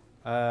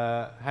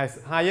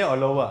has higher or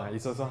lower.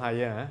 It's also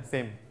higher.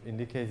 Same. In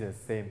this case, it's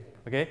same.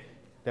 Okay.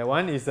 That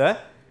one is a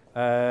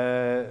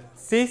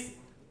cis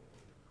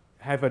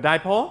have a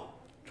dipole.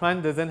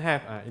 Trans doesn't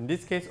have. In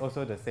this case,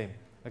 also the same.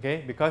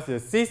 Okay. Because the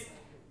cis,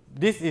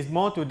 this is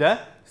more to the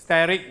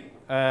steric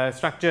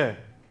structure.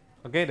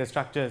 okay, the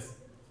structures,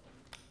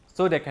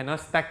 so they cannot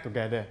stack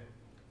together.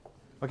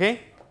 Okay.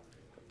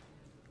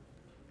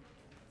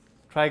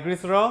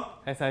 Triglycerol,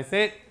 as I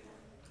said,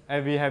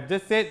 and we have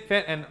just said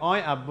fat and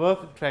oil are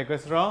both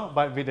triglycerol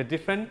but with a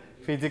different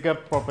physical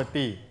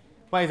property.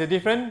 What is the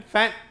difference?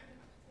 Fat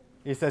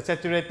is a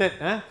saturated.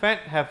 Fat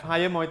have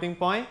higher melting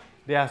point,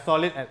 they are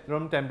solid at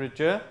room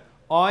temperature.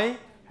 Oil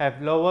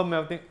have lower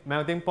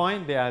melting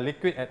point, they are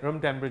liquid at room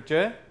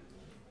temperature.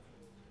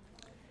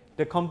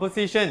 The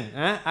composition,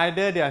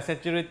 either they are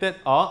saturated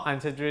or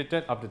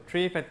unsaturated of the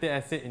 3 fatty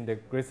acids in the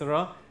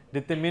glycerol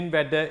determine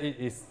whether it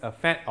is a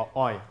fat or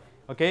oil.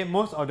 Okay,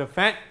 most of the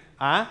fat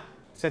are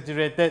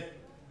saturated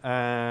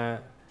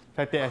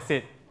fatty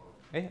acid.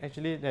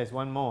 Actually there is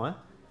one more.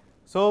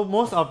 So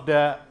most of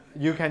the,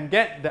 you can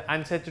get the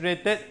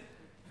unsaturated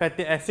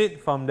fatty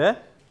acid from the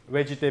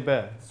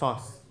vegetable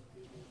source.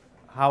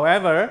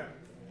 However,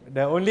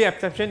 the only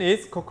exception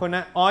is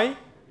coconut oil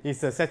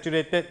is a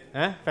saturated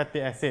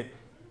fatty acid.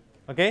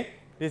 Okay,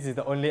 this is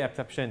the only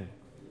exception.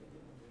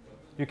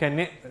 You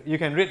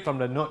can read from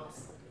the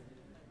notes.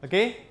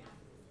 Okay,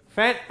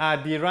 fat are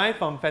derived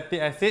from fatty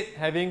acid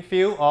having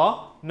few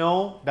or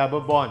no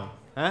double bond.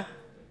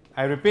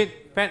 I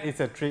repeat, fat is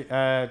a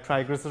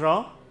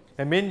triglycerol.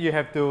 That means you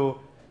have to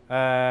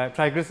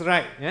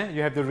triglyceride.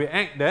 You have to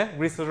react the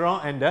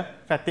glycerol and the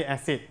fatty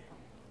acid.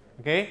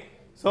 Okay,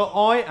 so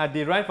oil are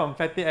derived from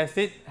fatty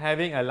acid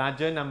having a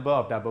larger number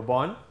of double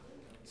bond.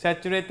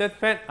 Saturated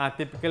fat are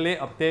typically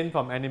obtained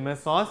from animal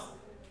source,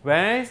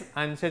 whereas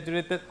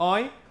unsaturated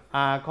oil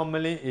are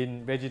commonly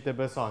in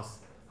vegetable source.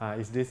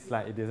 Is this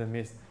slide? It doesn't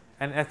miss.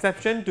 An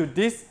exception to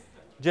this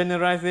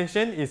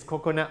generalization is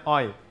coconut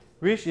oil,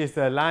 which is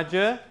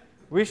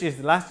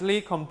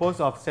largely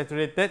composed of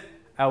saturated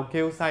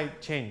alkyl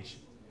side chain.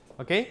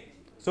 Okay,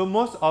 so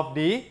most of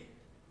the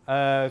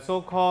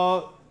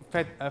so-called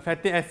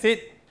fatty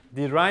acid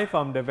derived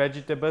from the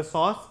vegetable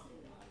source,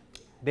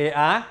 they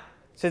are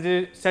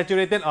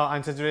saturated or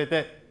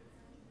unsaturated?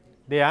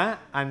 They are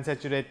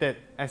unsaturated,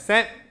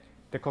 except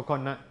the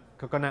coconut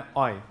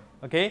oil.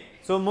 Okay,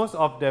 so most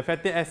of the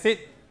fatty acid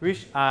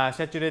which are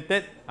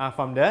saturated are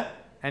from the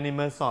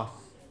animal source.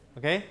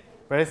 Okay,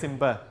 very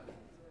simple.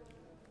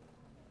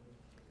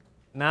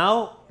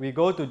 Now we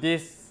go to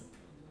this,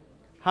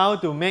 how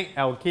to make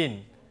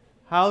alkene,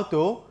 how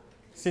to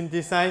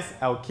synthesize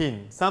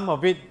alkene. Some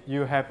of it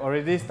you have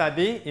already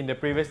studied in the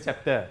previous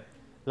chapter,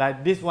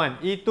 like this one,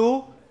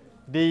 E2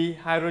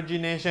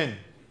 dehydrogenation.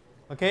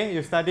 Okay,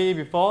 you studied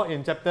before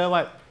in chapter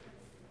what?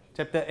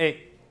 Chapter 8.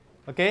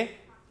 Okay,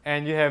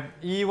 and you have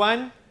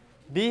E1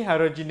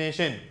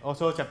 dehydrogenation,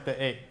 also chapter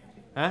 8.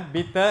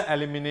 Bitter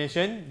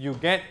elimination, you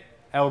get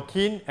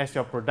alkene as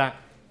your product.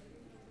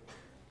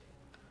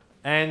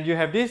 And you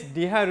have this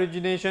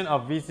dehydrogenation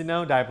of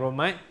vicinal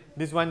dibromide.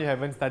 This one you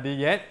haven't studied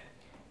yet.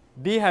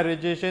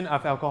 Dehydrogenation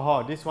of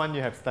alcohol. This one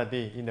you have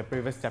studied in the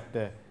previous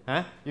chapter.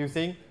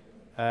 Using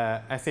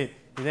acid,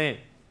 isn't it?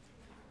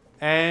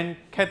 And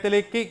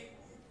catalytic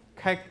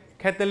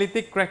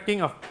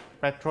cracking of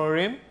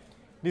petroleum.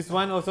 This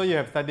one also you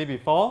have studied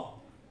before.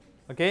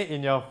 Okay,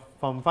 in your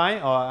Form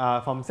 5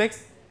 or Form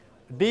 6.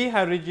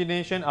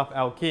 Dehydrogenation of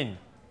alkene.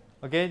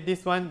 Okay,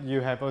 this one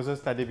you have also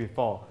studied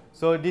before.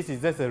 So this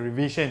is just a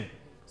revision.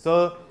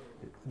 So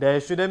there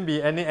shouldn't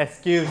be any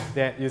excuse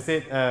that you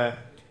said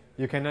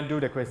you cannot do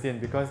the question,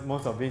 because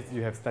most of it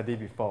you have studied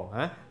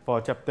before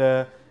for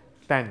chapter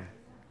 10.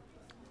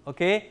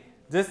 Okay,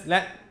 just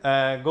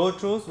go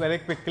through very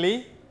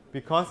quickly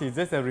because it's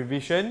just a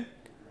revision.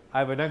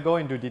 I will not go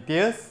into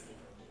details.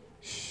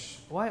 Shh,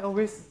 why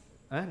always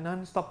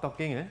non-stop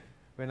talking?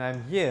 When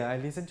I'm here, I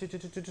listen.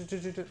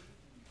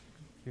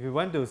 If you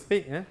want to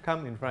speak,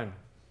 come in front.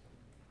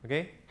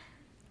 Okay.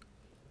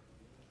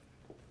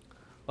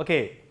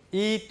 Okay,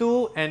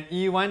 E2 and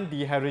E1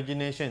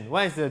 dehydrogenation.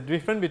 What is the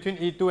difference between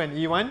E2 and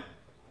E1?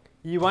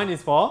 E1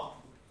 is for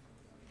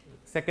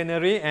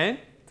secondary and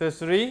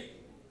tertiary,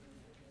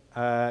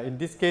 in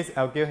this case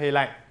alkyl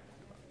halide.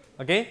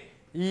 Okay,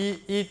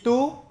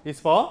 E2 is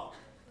for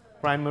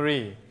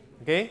primary.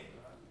 Okay,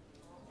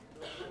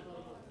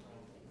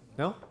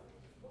 no?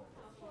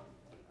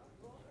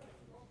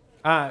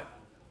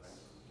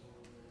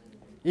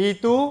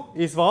 E2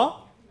 is for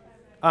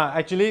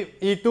actually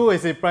E2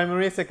 is a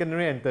primary,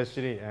 secondary and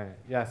tertiary.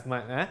 Yeah,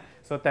 smart.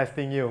 So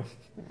testing you.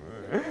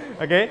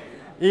 Okay,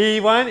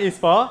 E1 is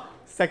for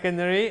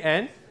secondary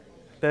and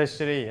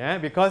tertiary,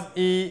 because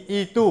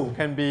E2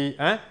 can be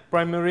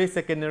primary,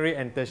 secondary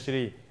and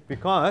tertiary,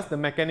 because the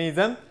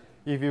mechanism,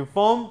 if you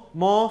form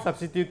more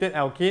substituted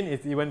alkene,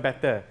 is even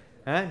better.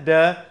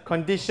 The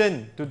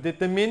condition to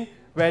determine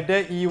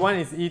whether E1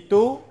 is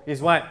E2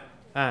 is what?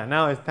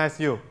 Now I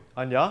test you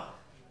on your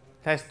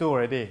test 2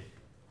 already.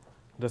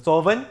 The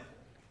solvent,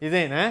 is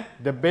it?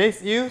 The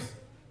base used,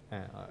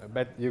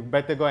 you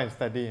better go and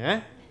study.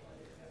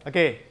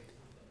 Okay,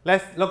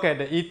 let's look at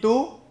the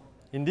E2.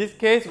 In this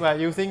case, we are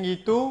using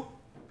E2.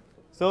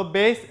 So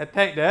base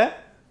attack the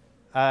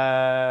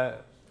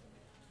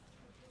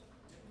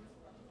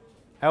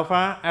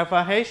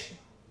alpha H,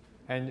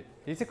 and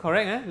is it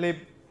correct?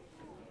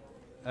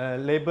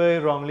 label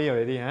wrongly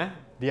already, huh?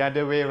 The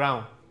other way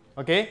around.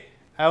 Okay,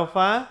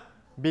 alpha,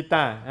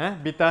 beta,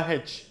 beta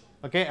H.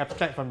 Okay,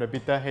 abstract from the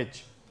beta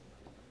H.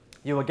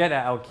 You will get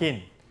an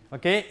alkene.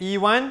 Okay,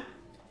 E1,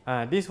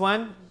 this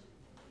one,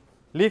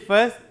 leave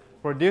first,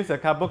 produce a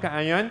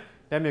carbocation,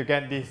 then you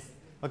get this.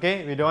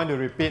 Okay, we don't want to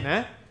repeat,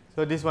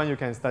 so this one you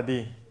can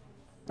study.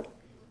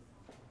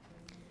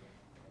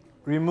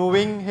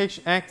 Removing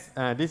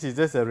HX, this is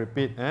just a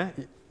repeat.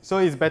 So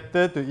it's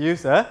better to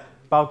use a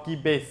bulky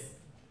base.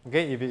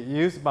 Okay, if you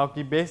use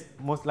bulky base,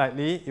 most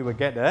likely you will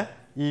get a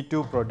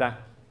E2 product.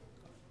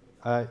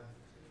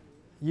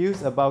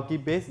 Use a bulky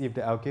base if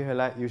the alkyl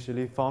halide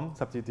usually form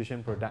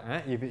substitution product.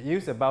 If you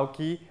use a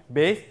bulky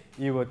base,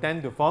 it will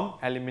tend to form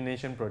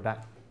elimination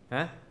product.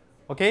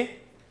 Okay?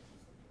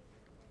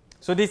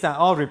 So these are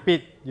all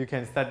repeat you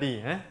can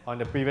study on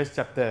the previous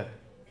chapter.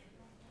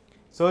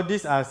 So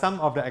these are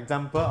some of the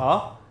example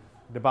of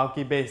the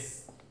bulky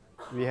base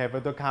we have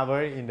also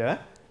covered in the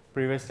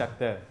previous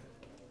chapter.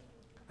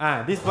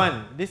 This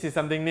one, this is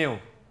something new.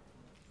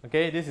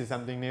 Okay, this is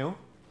something new.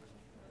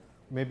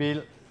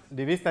 Maybe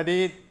did we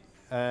study it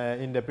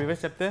in the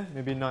previous chapter?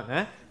 Maybe not.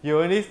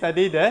 You only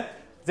study the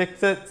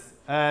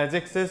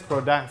Zexus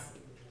products.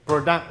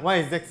 What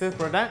is Zexus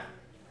product?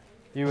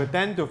 You will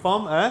tend to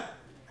form a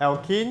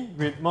alkene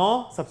with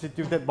more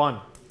substituted bond.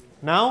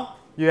 Now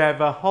you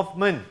have a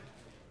Hoffman.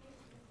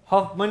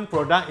 Hoffman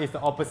product is the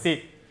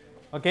opposite.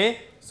 Okay,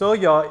 so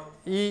your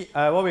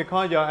what we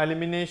call your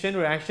elimination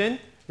reaction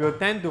will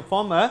tend to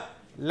form a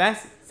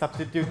less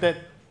substituted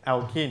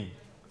alkene.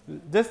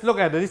 Just look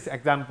at this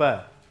example.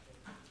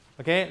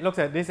 Okay, look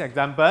at this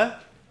example.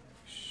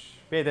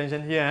 Pay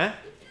attention here.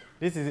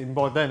 This is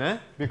important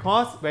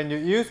because when you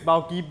use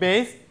bulky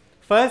base,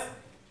 first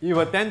you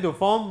will tend to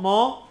form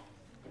more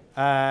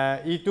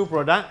E2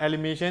 product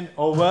elimination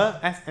over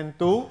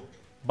SN2,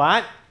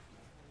 but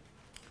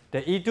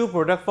the E2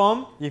 product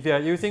form, if you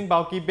are using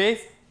bulky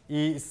base,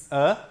 is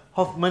a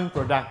Hoffman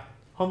product.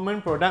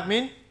 Hoffman product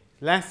means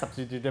less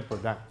substituted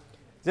product.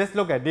 Just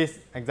look at this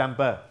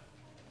example.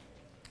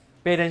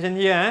 Pay attention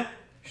here.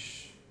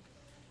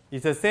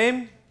 It's the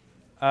same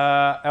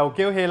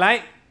alkyl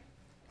halide.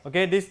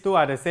 Okay, these two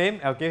are the same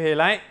alkyl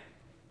halide.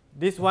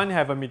 This one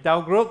have a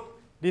methyl group.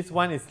 This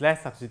one is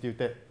less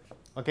substituted.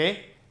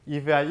 Okay,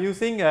 if you are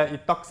using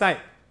ethoxide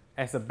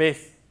as a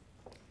base,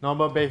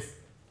 normal base,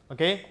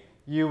 okay,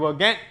 you will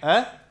get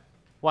a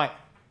what?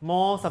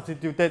 More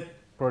substituted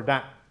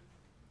product,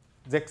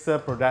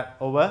 Zexus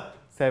product over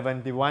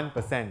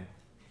 71%.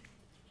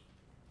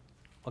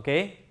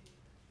 Okay,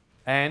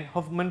 and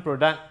Hoffman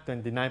product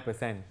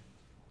 29%.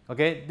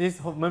 Okay, this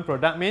Hoffman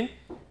product means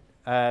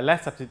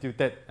less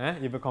substituted.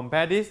 If you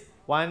compare this,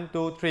 1,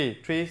 2,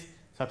 3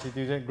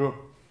 substituted group.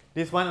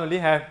 This one only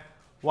have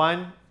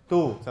 1,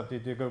 2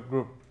 substituted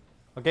group.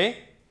 Okay,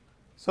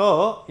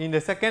 so in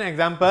the second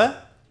example,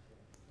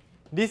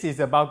 this is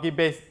a bulky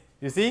base.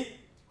 You see,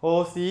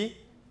 OC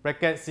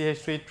bracket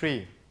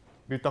CH3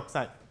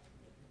 butoxide.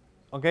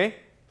 Okay,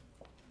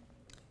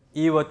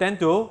 it will tend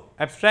to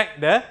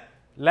abstract the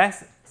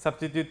less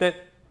substituted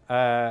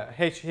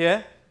H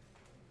here,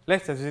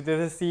 less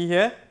substituted C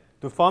here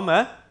to form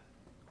a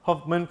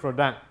Hoffman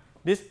product.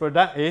 This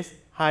product is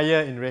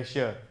higher in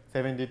ratio,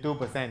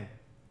 72%.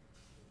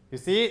 You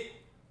see it?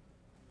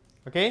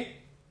 Okay,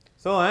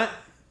 so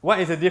what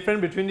is the difference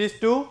between these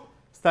two?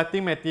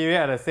 Starting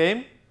material are the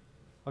same.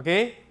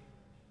 Okay,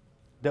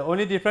 the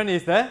only difference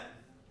is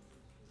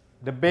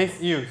the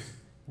base used.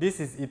 This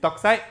is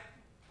ethoxide.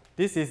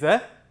 This is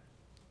a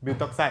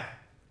butoxide.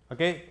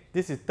 Okay,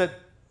 this is third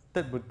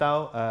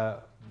butyl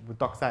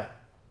butoxide.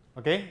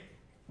 Okay,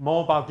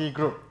 more bulky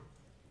group.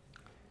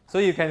 So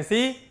you can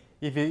see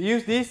if you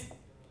use this,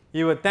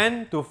 it will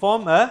tend to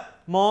form a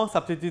more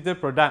substituted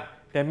product.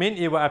 That means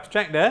it will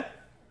abstract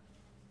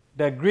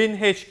the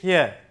green H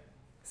here.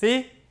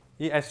 See,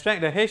 it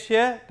abstract the H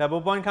here,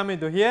 double bond come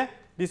into here.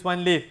 This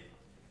one leave.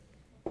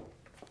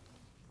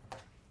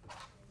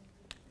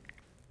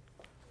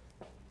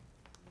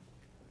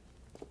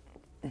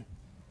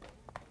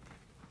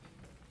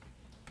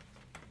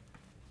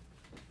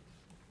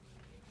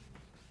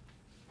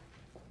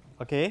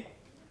 Okay,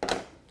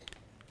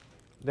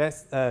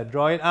 let's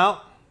draw it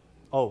out.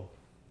 Oh,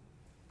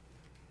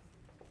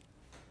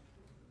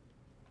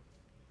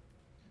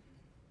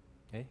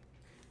 okay.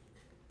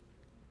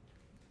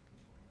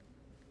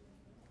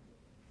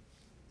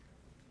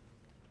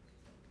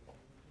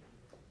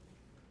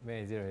 Where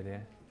is it right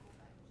there?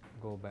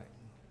 Go back.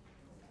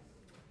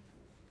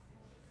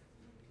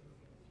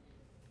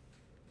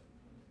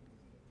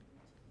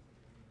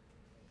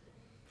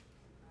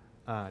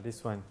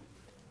 This one.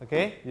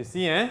 Okay, you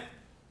see,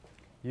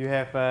 you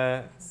have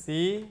a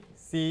C,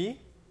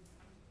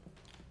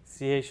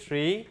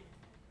 CH3,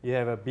 you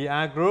have a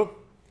Br group,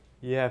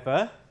 you have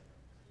a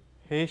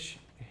H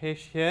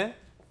here,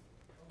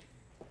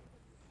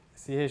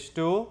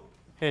 CH2,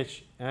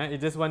 H. It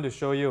just want to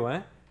show you,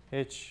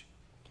 H.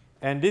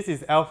 And this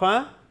is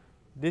alpha,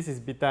 this is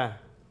beta.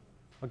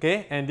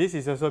 Okay, and this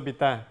is also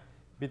beta.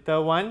 Beta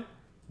 1,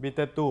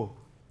 beta 2.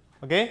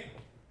 Okay,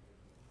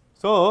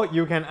 So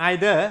you can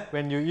either,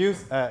 when you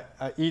use a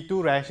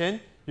E2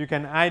 reaction, you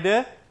can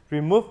either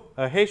remove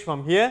a H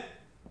from here,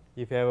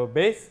 if you have a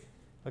base,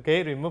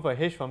 okay, remove a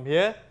H from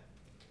here,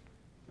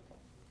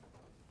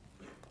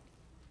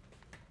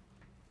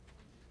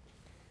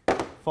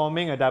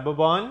 forming a double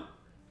bond,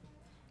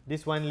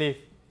 this one leave,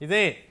 isn't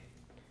it?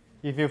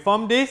 If you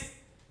form this,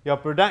 your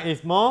product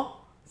is more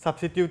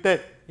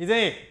substituted, isn't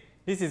it?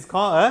 This is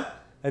called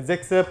a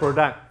Zexer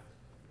product.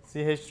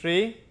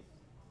 CH3,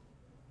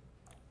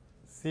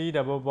 C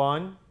double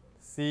bond,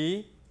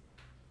 C,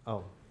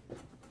 oh,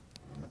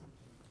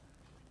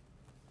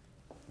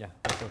 yeah,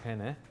 that's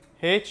okay,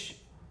 H,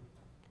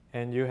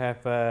 and you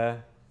have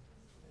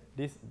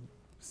this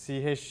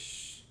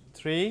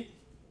CH3,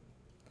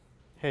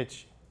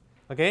 H,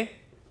 okay?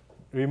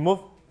 Remove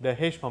the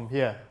H from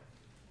here.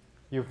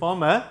 You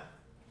form a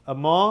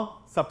more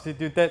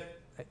substituted,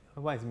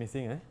 what is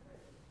missing?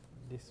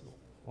 This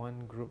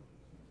one group.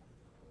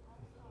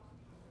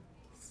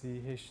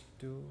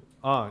 CH2,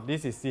 oh,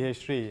 this is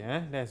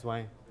CH3, that's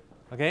why.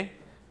 Okay?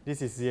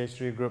 This is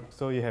CH3 group,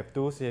 so you have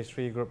two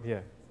CH3 group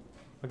here.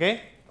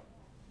 Okay?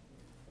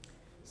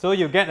 So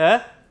you get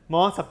a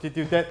more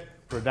substituted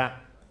product.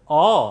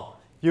 Or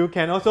you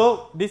can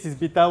also, this is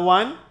beta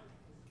 1,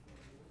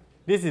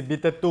 this is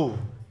beta 2.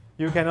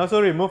 You can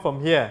also remove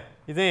from here,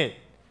 isn't it?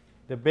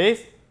 The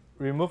base,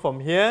 remove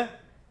from here,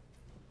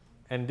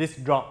 and this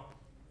drop.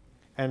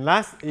 And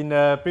last, in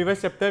the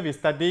previous chapter we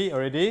studied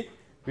already,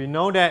 we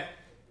know that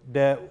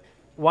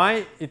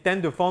why it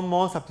tends to form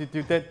more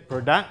substituted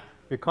product,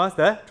 because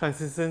the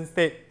transition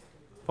state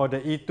for the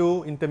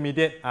E2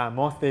 intermediate are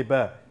more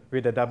stable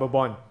with the double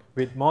bond,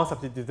 with more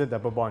substituted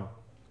double bond.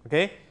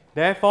 Okay?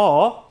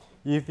 Therefore,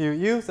 if you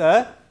use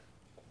a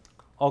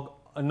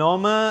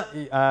normal,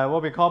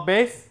 what we call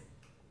base,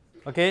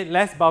 okay,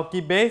 less bulky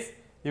base,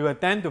 you will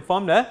tend to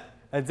form the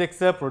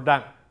Zexer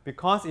product,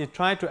 because it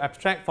tries to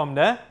abstract from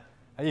the,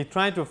 it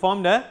tries to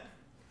form the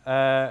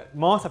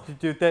more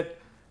substituted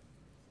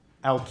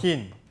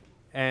alkene,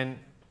 and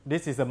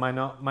this is a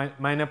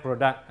minor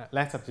product,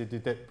 less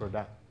substituted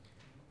product.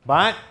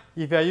 But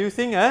if you are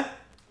using a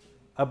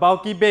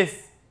bulky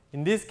base,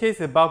 in this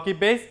case a bulky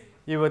base,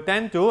 you will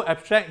tend to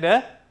abstract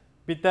the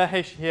beta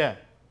H here,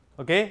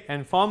 okay,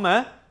 and form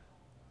a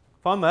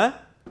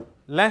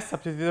less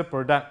substituted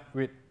product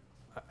with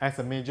as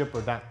a major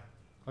product.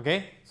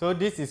 Okay, so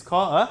this is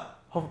called a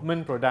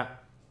Hofmann product.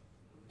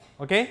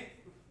 Okay,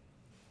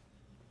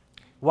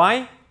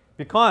 why?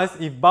 Because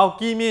if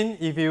bulky means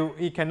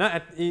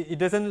it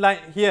doesn't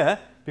like here,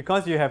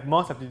 because you have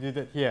more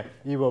substituted here,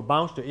 it will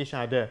bounce to each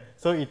other.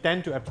 So it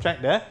tends to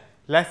abstract the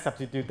less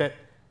substituted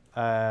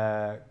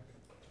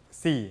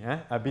C,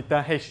 a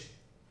beta H.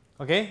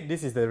 Okay,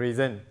 this is the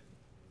reason.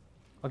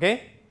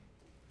 Okay,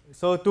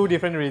 so two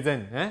different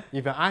reasons.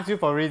 If I ask you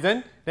for a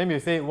reason, then you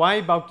say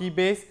why bulky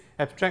base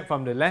abstract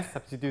from the less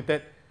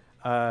substituted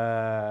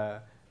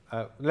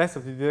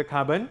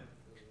carbon,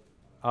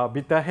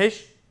 beta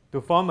H,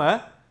 to form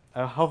a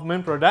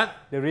Hofmann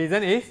product. The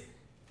reason is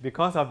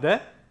because of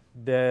the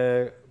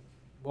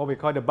what we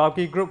call the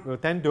bulky group will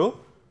tend to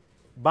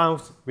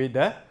bounce with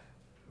the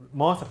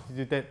more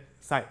substituted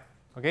side.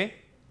 Okay,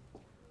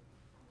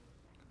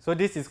 so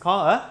this is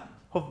called a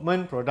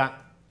Hofmann product.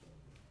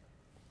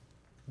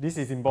 This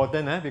is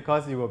important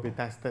because it will be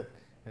tested.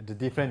 The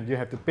difference, you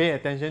have to pay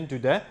attention to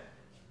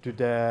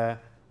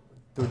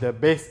the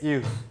base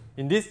use.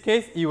 In this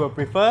case, you will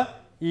prefer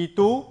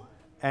E2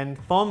 and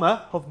form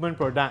a Hofmann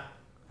product.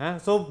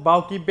 So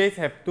bulky base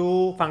have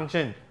two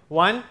functions.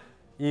 One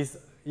is,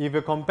 if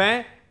you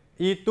compare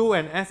E2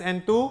 and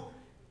SN2,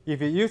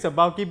 if you use a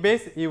bulky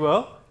base, it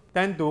will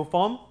tend to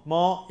form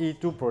more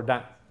E2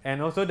 product.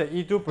 And also the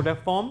E2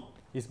 product form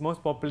is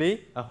most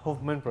popularly a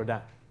Hofmann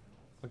product.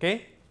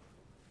 Okay?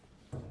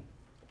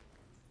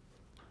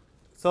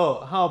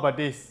 So how about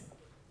this?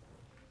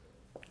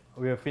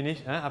 We will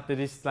finish after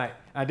this slide.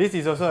 This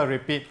is also a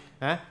repeat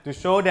to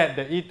show that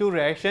the E2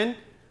 reaction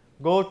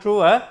go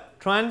through a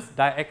trans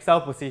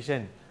diaxial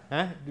position.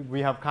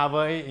 We have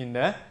covered it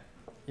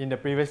in the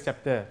previous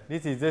chapter.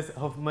 This is just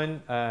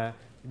Hofmann,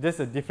 just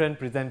a different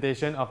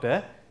presentation of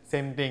the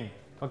same thing.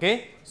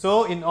 Okay,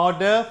 so in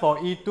order for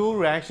E2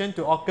 reaction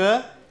to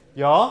occur,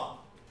 your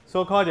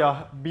so-called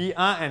your Br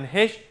and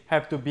H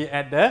have to be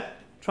at the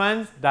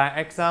trans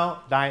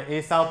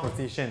diaxial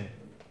position.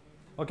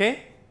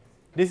 Okay,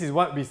 this is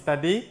what we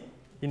studied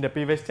in the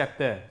previous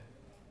chapter.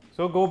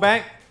 So go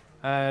back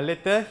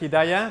later.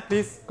 Hidayah,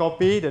 please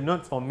copy the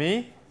notes for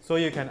me so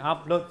you can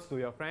upload to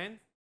your friends.